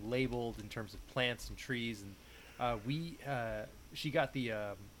everything labeled in terms of plants and trees. And she got the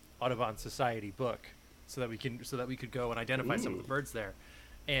Audubon Society book so that we could go and identify some of the birds there,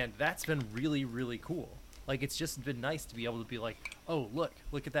 and that's been really, really cool. Like, it's just been nice to be able to be like, oh, look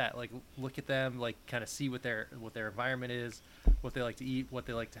at that, like, look at them, like, kind of see what their environment is, what they like to eat,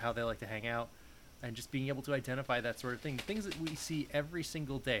 how they like to hang out, and just being able to identify that sort of thing, things that we see every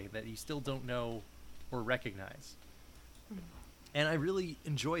single day that you still don't know or recognize. And I really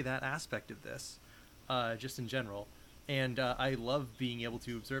enjoy that aspect of this, just in general. And I love being able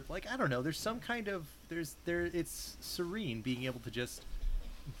to observe, like, I don't know, there's some kind of, it's serene being able to just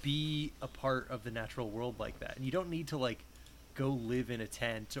be a part of the natural world like that. And you don't need to, like, go live in a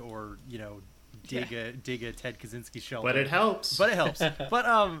tent or, dig a Ted Kaczynski shelter. But it helps. But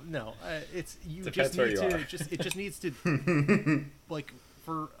no, it's, you Depends just where need you to, are. it just needs to, like,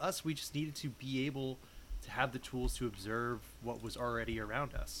 for us, we just needed to be able to have the tools to observe what was already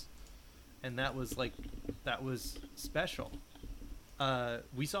around us. And that was special.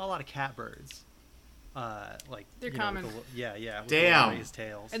 We saw a lot of catbirds. Like, They're with common. yeah. With Damn. the raised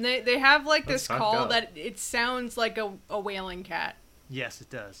tails. And they have like That's this fucked call up. that it sounds like a wailing cat. Yes, it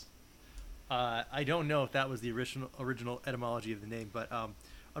does. I don't know if that was the original etymology of the name, but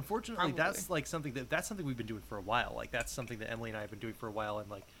unfortunately, Probably. that's like something we've been doing for a while. Like, that's something that Emily and I have been doing for a while, and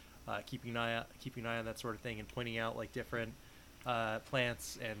like keeping an eye on that sort of thing, and pointing out like different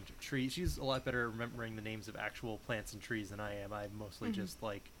plants and trees. She's a lot better at remembering the names of actual plants and trees than I am. I'm mostly just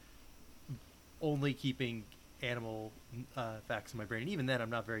like only keeping animal facts in my brain, and even then, I'm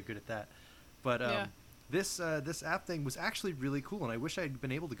not very good at that. But Yeah. this app thing was actually really cool, and I wish I'd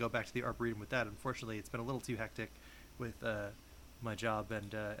been able to go back to the Arboretum with that. Unfortunately, it's been a little too hectic with my job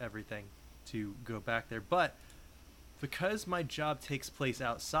and everything to go back there. But because my job takes place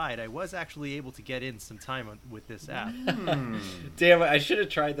outside, I was actually able to get in some time with this app. Damn it! I should have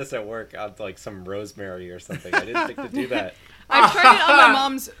tried this at work on like some rosemary or something. I didn't think to do that. I've tried it on my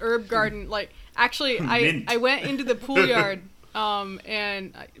mom's herb garden. Like, actually, Mint. I went into the pool yard,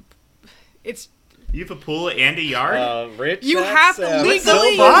 it's You have a pool and a yard? Rich. you that's, have what's legally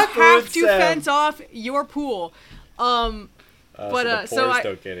the you fuck? have Food to Sam. fence off your pool. But, so the so pores I-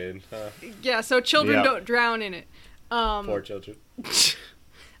 don't get in. Yeah, so children Yeah. don't drown in it. Poor children.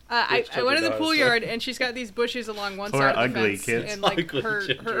 I children went in the don't pool understand. yard, and she's got these bushes along one Poor side of the ugly fence, kids. and like Ugly her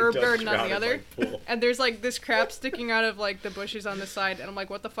children herb don't garden on drown the in other. my pool. And there's like this crap sticking out of like the bushes on the side, and I'm like,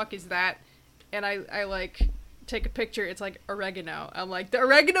 what the fuck is that? And I like take a picture. It's like oregano. I'm like, the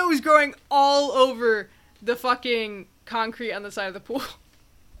oregano is growing all over the fucking concrete on the side of the pool.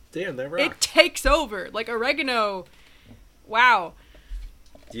 Damn, they rock. It takes over. Like, oregano wow.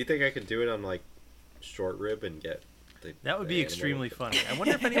 Do you think I could do it on like short rib and get That would the be animal? extremely funny. I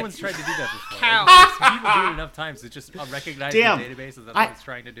wonder if anyone's tried to do that before. How? Like, people do it enough times. It just recognizes Damn. the database and that's I- what it's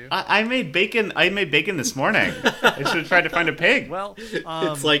trying to do. I made bacon. I made bacon this morning. I should have tried to find a pig. Well,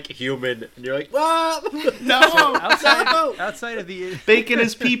 It's like human, and you're like, "Wah!" No, outside of the bacon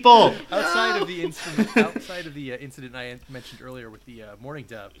is people. outside of the incident I mentioned earlier with the mourning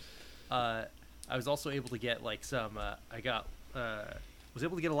dove, I was also able to get like some. Was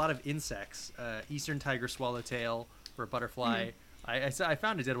able to get a lot of insects. Eastern tiger swallowtail for a butterfly. I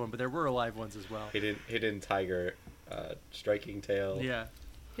found a dead one, but there were alive ones as well. hidden tiger, striking tail. Yeah.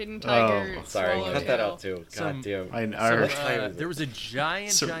 Hidden tiger. Oh, Sorry, swallowtail. cut that out too. God Some- damn. Our- So, time is it? there was a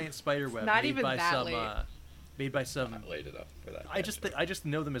giant So- spider web Not made even by that some late. made by some. I laid it up for that. I just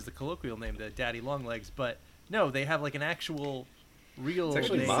know them as the colloquial name, the daddy longlegs, but no, they have like an actual real It's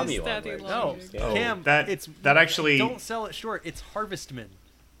actually name. mommy This is Daddy long legs. No, Longlegs. Oh, Cam, that- it's that actually- don't sell it short. It's Harvestman.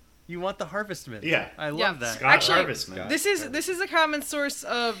 You want the Harvestman? Yeah. I love Yeah. that. Scott Actually, Harvestman. This is a common source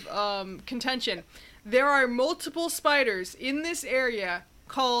of contention. There are multiple spiders in this area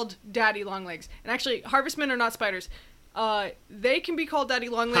called daddy longlegs, and actually, harvestmen are not spiders. They can be called daddy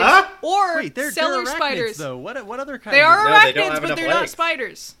longlegs Huh? or Wait, they're cellar arachnids, spiders. though. What other kind? They of are No, they don't arachnids, have but enough they're not legs.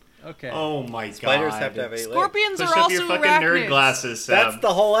 spiders. Okay. Oh my god. Spiders have to have 8 legs. Scorpions Push are up also your fucking arachnids. nerd glasses, Sam. That's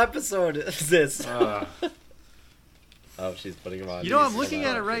the whole episode. Is this? Uh, Oh, she's putting them on. You know, I'm These looking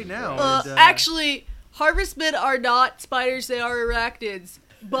at it are right now. not- And, Actually, harvestmen are not spiders; they are arachnids,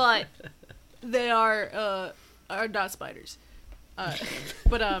 but they are not spiders.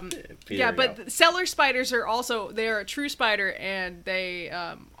 But yeah, Petering out. but cellar spiders are also they are a true spider, and they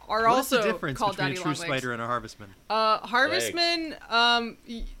are what's also the difference called between daddy a true longlegs. spider and a Harvestman? Harvestmen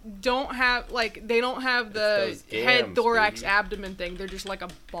don't have they don't have the It's those head, gams, thorax, baby. abdomen thing. They're just like a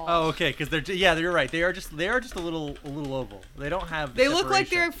ball. Oh, okay, because you're right. They are just a little oval. They don't have. The They look like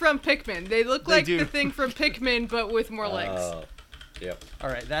separation. they're from Pikmin. They look They like do. the thing from Pikmin, but with more legs. Oh, yep. All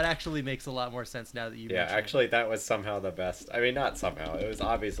right, that actually makes a lot more sense now that you. Yeah, mention it. actually, that was somehow the best. I mean, not somehow. It was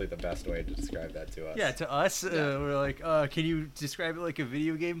obviously the best way to describe that to us. Yeah, to us, we're like, can you describe it like a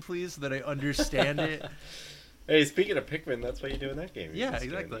video game, please, so that I understand it? Hey, speaking of Pikmin, that's what you do in that game. You Yeah, just,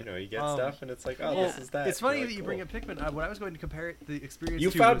 exactly. You know, you get Um, stuff, and it's like, oh, Well, this is that. It's funny You're that like, you bring cool. up Pikmin. What I was going to compare the experience You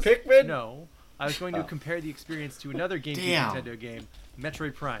to found was, Pikmin? No. I was going to Oh. compare the experience to another GameCube Damn. Nintendo game,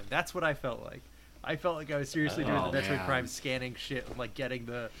 Metroid Prime. That's what I felt like. I felt like I was seriously doing Oh, the Metroid man. Prime scanning shit, and, like getting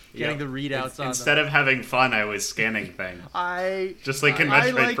the Yep. readouts on Instead them. of having fun, I was scanning things. I Just like in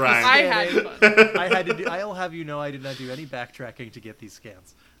I Metroid like the Prime. I had scanning. fun. I had to do. I'll have you know, I did not do any backtracking to get these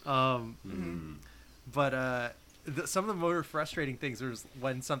scans. But some of the more frustrating things was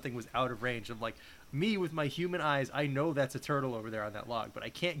when something was out of range. I'm like, me with my human eyes, I know that's a turtle over there on that log, but I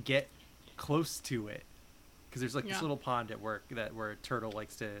can't get close to it because there's like this Yeah. little pond at work where a turtle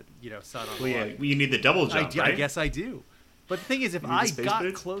likes to sun on Well, the yeah, log. you need the double jump, I right? guess I do. But the thing is, if You need I the space got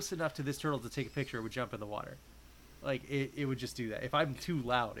boots? close enough to this turtle to take a picture, it would jump in the water. Like, it would just do that. If I'm too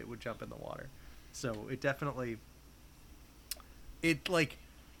loud, it would jump in the water. So, it definitely... like,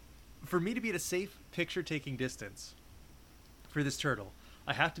 for me to be at a safe picture-taking distance for this turtle,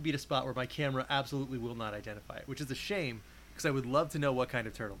 I have to be at a spot where my camera absolutely will not identify it, which is a shame, because I would love to know what kind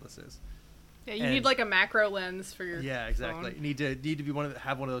of turtle this is. Yeah, you And- need like a macro lens for your. Yeah, exactly. phone. Need to be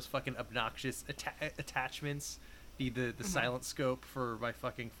have one of those fucking obnoxious attachments. Need the silent scope for my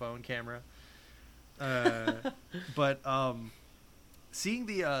fucking phone camera. But seeing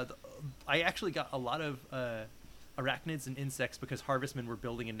I actually got a lot of arachnids and insects because harvestmen were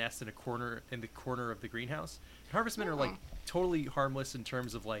building a nest in the corner of the greenhouse. Harvestmen are like totally harmless in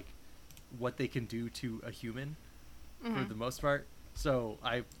terms of like what they can do to a human for the most part. So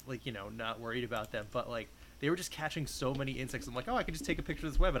I not worried about them, but like they were just catching so many insects. I'm like, oh, I can just take a picture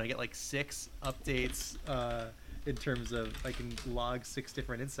of this web and I get like 6 updates in terms of I can log 6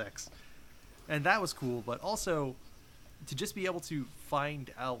 different insects. And that was cool, but also to just be able to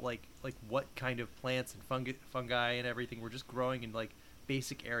find out like what kind of plants and fungi and everything were just growing in like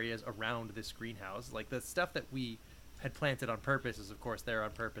basic areas around this greenhouse. Like the stuff that we had planted on purpose is of course there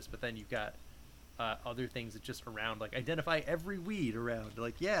on purpose, but then you've got other things that just around, like identify every weed around.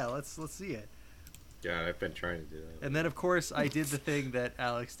 Like, yeah, let's see it. Yeah, I've been trying to do that. And then of course I did the thing that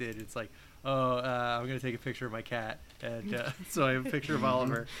Alex did. It's like, I'm gonna take a picture of my cat, and so I have a picture of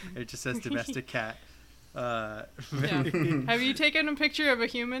Oliver. And it just says domestic cat. Yeah. Have you taken a picture of a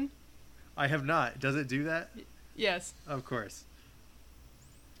human? I have not. Does it do that? Yes. Of course.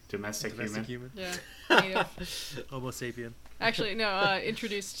 Domestic Domestic human. human. Yeah. Native. Homo sapien. Actually, no.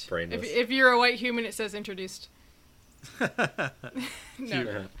 Introduced. Brainless. If you're a white human, it says introduced. No. Cute.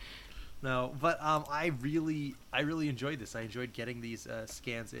 No, but I really enjoyed this. I enjoyed getting these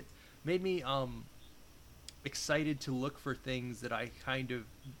scans. It made me excited to look for things that I kind of,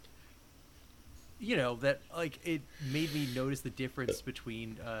 that like it made me notice the difference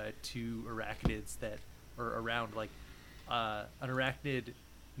between two arachnids that are around, like an arachnid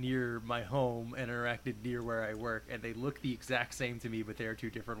near my home and an arachnid near where I work, and they look the exact same to me, but they are two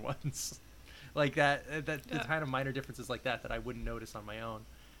different ones. Like the kind of minor differences like that I wouldn't notice on my own.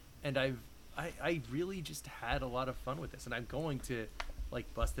 And I really just had a lot of fun with this, and I'm going to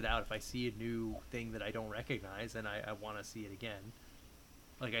like bust it out if I see a new thing that I don't recognize and I want to see it again.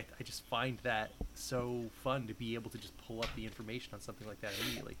 Like I just find that so fun to be able to just pull up the information on something like that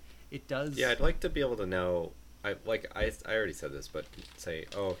immediately. It does. Yeah, I'd like to be able to know. I already said this, but say,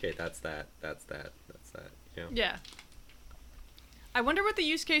 oh, okay, that's that. Yeah. I wonder what the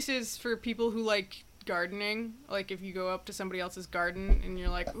use case is for people who like gardening. Like if you go up to somebody else's garden and you're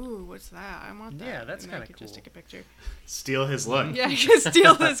like, ooh, what's that? I want that. Yeah, that's kind of cool. Just take a picture. Steal his look. Yeah, you can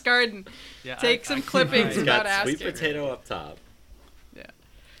steal this garden. Yeah, Take some clippings It's without got asking. sweet potato up top. Yeah.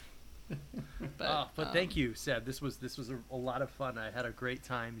 But thank you, Seb. This was a lot of fun. I had a great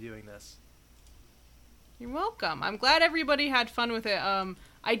time doing this. You're welcome. I'm glad everybody had fun with it.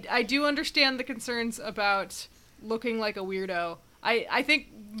 I do understand the concerns about looking like a weirdo. I think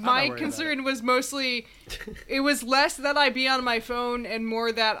my concern was mostly, it was less that I be on my phone and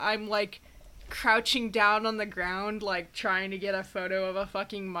more that I'm like crouching down on the ground, like trying to get a photo of a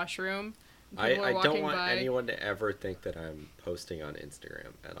fucking mushroom. I don't want anyone to ever think that I'm posting on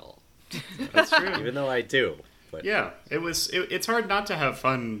Instagram at all. That's true. Even though I do. But Yeah, it's hard not to have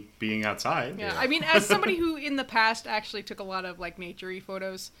fun being outside. Yeah, I mean, as somebody who in the past actually took a lot of like nature-y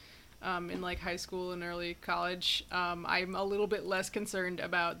photos, in like high school and early college, I'm a little bit less concerned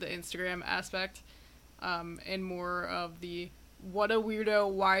about the Instagram aspect, and more of the what a weirdo,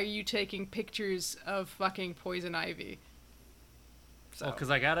 why are you taking pictures of fucking poison ivy? So,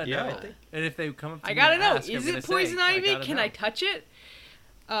 Because I gotta Yeah, know. I think- And if they come up to I me gotta and know, ask, I'm is gonna it say, poison ivy? gotta Can know. I touch it?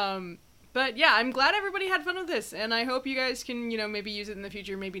 But yeah, I'm glad everybody had fun with this, and I hope you guys can, maybe use it in the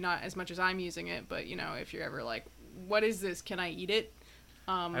future, maybe not as much as I'm using it, but, if you're ever like, what is this? Can I eat it?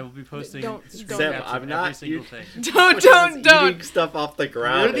 I will be posting don't- screenshots I'm of not- every single you- thing. Don't. Eating stuff off the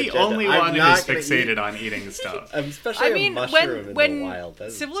ground. You're the agenda. only I'm one not who's gonna fixated eat- on eating stuff. Especially I mean, a mushroom when in the wild. That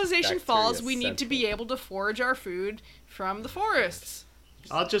is civilization bacteria falls, we need to be central. able to forage our food from the forests.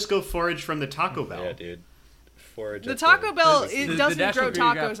 I'll just go forage from the Taco Bell. Yeah, dude. Forage The up Taco the- Bell the- it doesn't National grow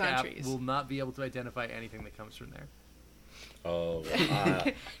Geographic tacos on app trees. will not be able to identify anything that comes from there. Oh,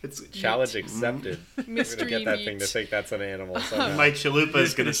 It's challenge accepted. We're gonna Mystery get that meat. thing to think that's an animal somehow. my chalupa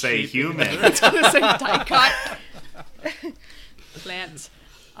is going to say human. It's gonna say dicot. Plants.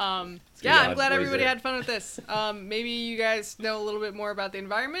 Yeah, Yeah, I'm glad everybody laser. had fun with this. Maybe you guys know a little bit more about the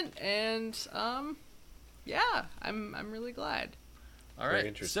environment, and yeah, I'm really glad. All Very right,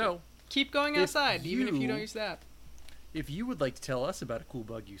 interesting. so Keep going If outside, even if you you- don't use the app. if you would like to tell us about a cool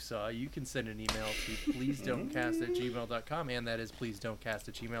bug you saw, you can send an email to pleasedon'tcast@gmail.com, and that is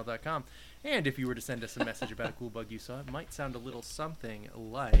pleasedon'tcast@gmail.com. And if you were to send us a message about a cool bug you saw, it might sound a little something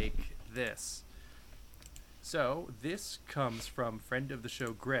like this. So, this comes from friend of the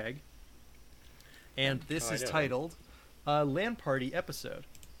show, Greg, and this I is know him. titled LAN Party Episode.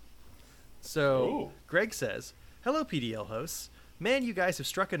 So, Ooh. Greg says, "Hello, PDL hosts. Man, you guys have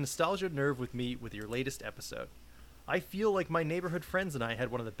struck a nostalgia nerve with me with your latest episode. I feel like my neighborhood friends and I had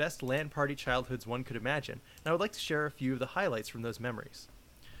one of the best LAN party childhoods one could imagine, and I would like to share a few of the highlights from those memories.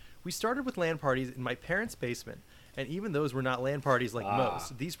 We started with LAN parties in my parents' basement, and even those were not LAN parties like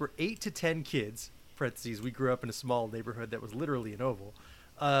most. These were 8 to 10 kids, parentheses, we grew up in a small neighborhood that was literally an oval.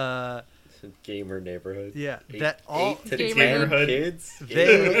 Gamer neighborhood. Yeah, Eight- that all 8 to Gamer 10 kids.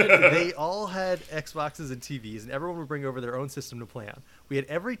 they all had Xboxes and TVs, and everyone would bring over their own system to play on. We had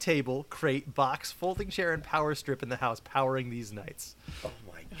every table, crate, box, folding chair, and power strip in the house powering these nights. Oh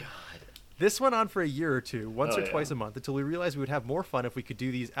my god. This went on for a year or two, once Oh, or yeah. twice a month, until we realized we would have more fun if we could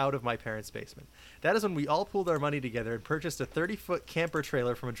do these out of my parents' basement. That is when we all pooled our money together and purchased a 30-foot camper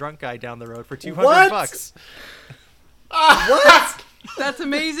trailer from a drunk guy down the road for $200. What? What? That's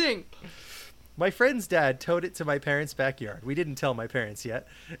amazing. My friend's dad towed it to my parents' backyard. We didn't tell my parents yet.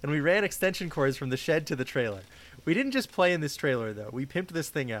 And we ran extension cords from the shed to the trailer. We didn't just play in this trailer, though. We pimped this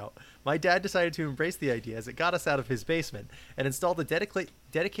thing out. My dad decided to embrace the idea as it got us out of his basement and installed a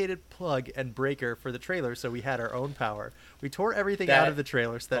dedicated plug and breaker for the trailer so we had our own power. We tore everything out of the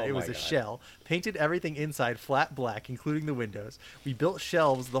trailer so that Oh it was my a God. shell, painted everything inside flat black, including the windows. We built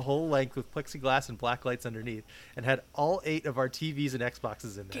shelves the whole length with plexiglass and black lights underneath, and had all 8 of our TVs and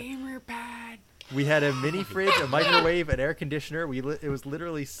Xboxes in there. Gamer bad. We had a mini fridge, a microwave, an air conditioner. It was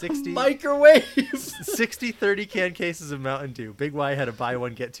literally 60 Microwave. 30 can cases of Mountain Dew. Big Y had a buy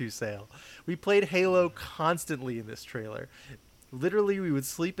one get two sale. We played Halo constantly in this trailer. Literally, we would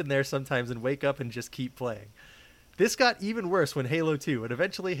sleep in there sometimes and wake up and just keep playing. This got even worse when Halo 2 and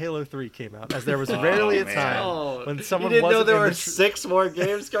eventually Halo 3 came out, as there was rarely a time when someone you didn't know wasn't there in were the 6 more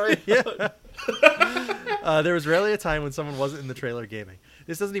games coming out? There was rarely a time when someone wasn't in the trailer gaming.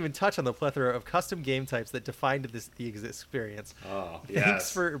 This doesn't even touch on the plethora of custom game types that defined the experience. Oh, Thanks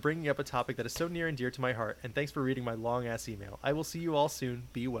yes. for bringing up a topic that is so near and dear to my heart, and thanks for reading my long-ass email. I will see you all soon.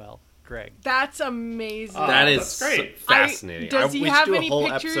 Be well. Greg. That's amazing. That is that's great. fascinating. Does he we should have do a any whole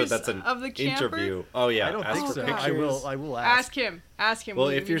pictures episode that's an of the camper? interview. Oh yeah, I don't ask think for so. pictures. I will ask. Ask him. Well,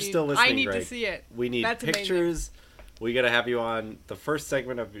 We- if we you're need- still listening, I need Greg, to see it. we need That's amazing. pictures. We got to have you on. The first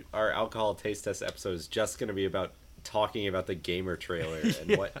segment of our alcohol taste test episode is just going to be about talking about the gamer trailer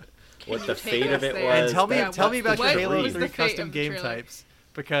and what the you fate take of us it there? was. And tell me Yeah, about your what Halo was 3 the fate custom of the game trailer? types,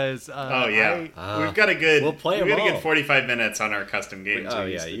 because Oh yeah, we've got a good. We'll play 'em We've got a all. good 45 minutes on our custom game. Oh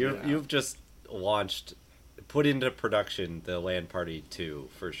teams yeah, to do you've that. you've just put into production the Land Party 2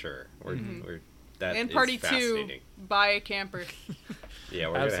 for sure. That And is Party 2, fascinating. buy a camper. Yeah,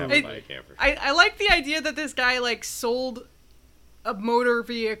 we're gonna have Absolutely. to buy a camper. I like the idea that this guy like sold a motor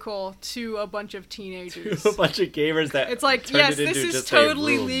vehicle to a bunch of teenagers. A bunch of gamers that It's like, turned yes, it this into is just a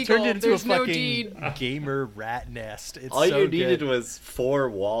totally room. legal. turned into There's a no fucking deed. gamer rat nest. It's All so you needed good. was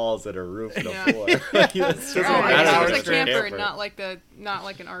 4 walls and a roof and Yeah. a floor. That's Oh, Oh, I I guess guess it's it's a a camper, camper. not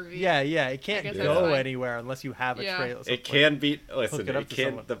like an RV. Yeah, it can't guess that's go fine. anywhere unless you have a Yeah. trailer. It can be. Listen, Hook it up it to can.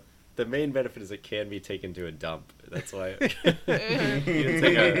 someone. The main benefit is it can be taken to a dump. That's why you can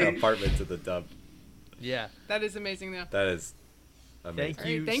take an apartment to the dump. Yeah. That is amazing though. That is amazing. Thank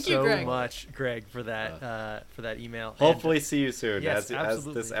you Alright, thank you, so Greg. much, Greg, for that email. Hopefully, see you soon. Yes, as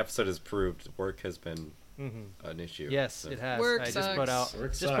absolutely. this episode has proved, work has been And, an issue. yes, so- it has. Work I just put sucks. out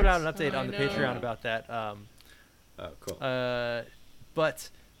Work just put out an sucks. update I on the know. Patreon about that. Oh, cool. But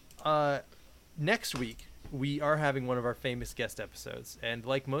next week we are having one of our famous guest episodes, and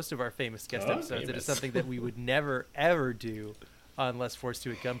like most of our famous guest Oh, episodes, it famous. is something that we would never ever do unless forced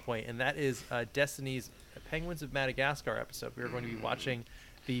to at gunpoint, and that is Destiny's Penguins of Madagascar episode. We are going to be watching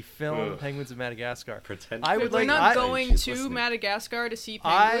the film Ugh. Penguins of Madagascar. Pretend. I Wait, would we're like- not I- going She's to listening. Madagascar to see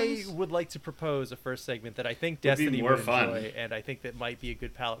I penguins. would like to propose a first segment that I think Would be Destiny more would fun. enjoy, and I think that might be a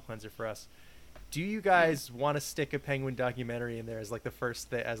good palate cleanser for us. Do you guys want to stick a penguin documentary in there as like the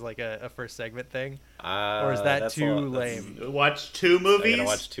first as like a first segment thing, or is that that's too a lot- that's- lame? Watch 2 I movies. gotta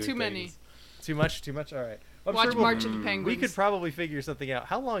watch 2 Too many. things. Too much? Too much? All right. I'm Watch sure we'll- March of the Penguins. We could probably figure something out.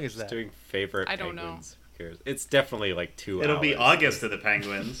 How long is Just that? doing favorite I don't know. penguins. Who cares? It's definitely like 2 It'll hours. be August of the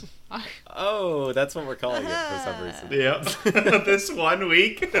Penguins. Oh, that's what we're calling it for some reason. Yep. This 1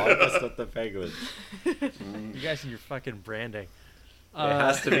 week. August with the penguins. You guys and your fucking branding. It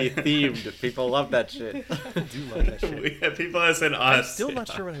has to be themed. People love that shit. I do love that shit. We have people that said I'm us. still not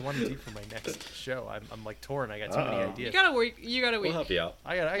sure what I want to do for my next show. I'm like torn. I got too many Uh-oh. ideas. You got a week. You got a We'll week. help you out.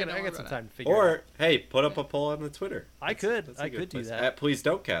 I don't got worry some about time to figure it out. Or hey, put up a poll on the Twitter. I could a good do place. that. At Please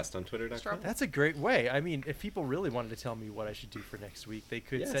Don't Cast on Twitter.com. That's a great way. I mean, if people really wanted to tell me what I should do for next week, they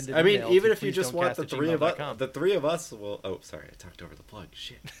could Yes. send an I mean, email even to if you just want the pleasedon'tcast@gmail.com. three of us will. Oh, sorry, I talked over the plug.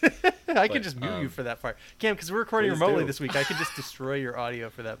 Shit. I could but, just mute you for that part, Cam, because we're recording please remotely do. this week. I could just destroy your audio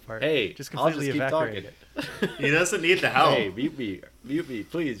for that part. Hey, just I'll completely just keep evaporate talking. it. He doesn't need the help. Hey, mute me,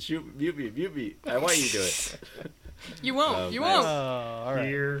 please. Mute me. I want you to do it. You won't. Oh, You nice. won't. All right.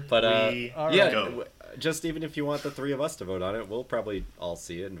 Here But we all right. yeah, go. just even if you want the 3 of us to vote on it, we'll probably all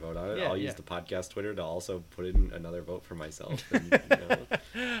see it and vote on it. Yeah, I'll yeah. use the podcast Twitter to also put in another vote for myself. And,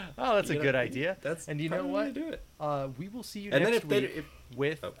 Oh, that's a you know, good idea. That's and you know probably the way what? to do it. We will see you And then next if they- week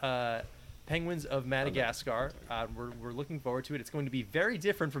with Penguins of Madagascar. We're looking forward to it. It's going to be very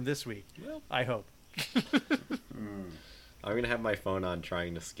different from this week. Well, I hope. I'm gonna have my phone on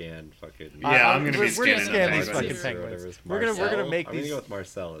trying to scan fucking. Yeah, I'm gonna be we're gonna scanning scan the these penguins. fucking Or penguins. whatever. We're gonna Marcel? make I'm these. gonna go with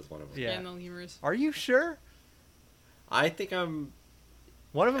Marcel as one of them. Yeah. And the lemurs. Are you sure? I think I'm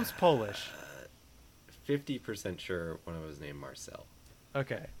One of them's Polish. 50% sure one of them is named Marcel.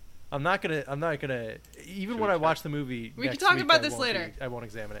 Okay. I'm not gonna. Even Should when we I check? watch the movie, We can next talk week, about I this won't later. I won't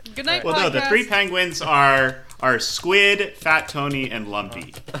examine it. Good night, Well, no, the podcast. 3 penguins are Squid, Fat Tony, and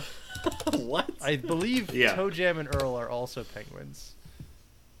Lumpy. What? I believe Yeah. Toe Jam and Earl are also penguins.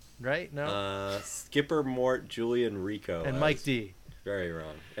 Right? No. Skipper, Mort, Julian, Rico, and Mike D. Very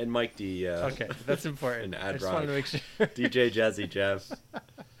wrong. And Mike D. Okay, that's important. And I just wanted to make sure. DJ Jazzy Jeff.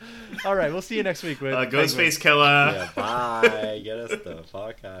 All right, we'll see you next week with Penguins. Ghostface Killer. Yeah, bye. Get us the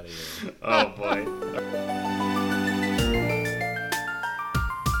fuck out of here. Oh boy.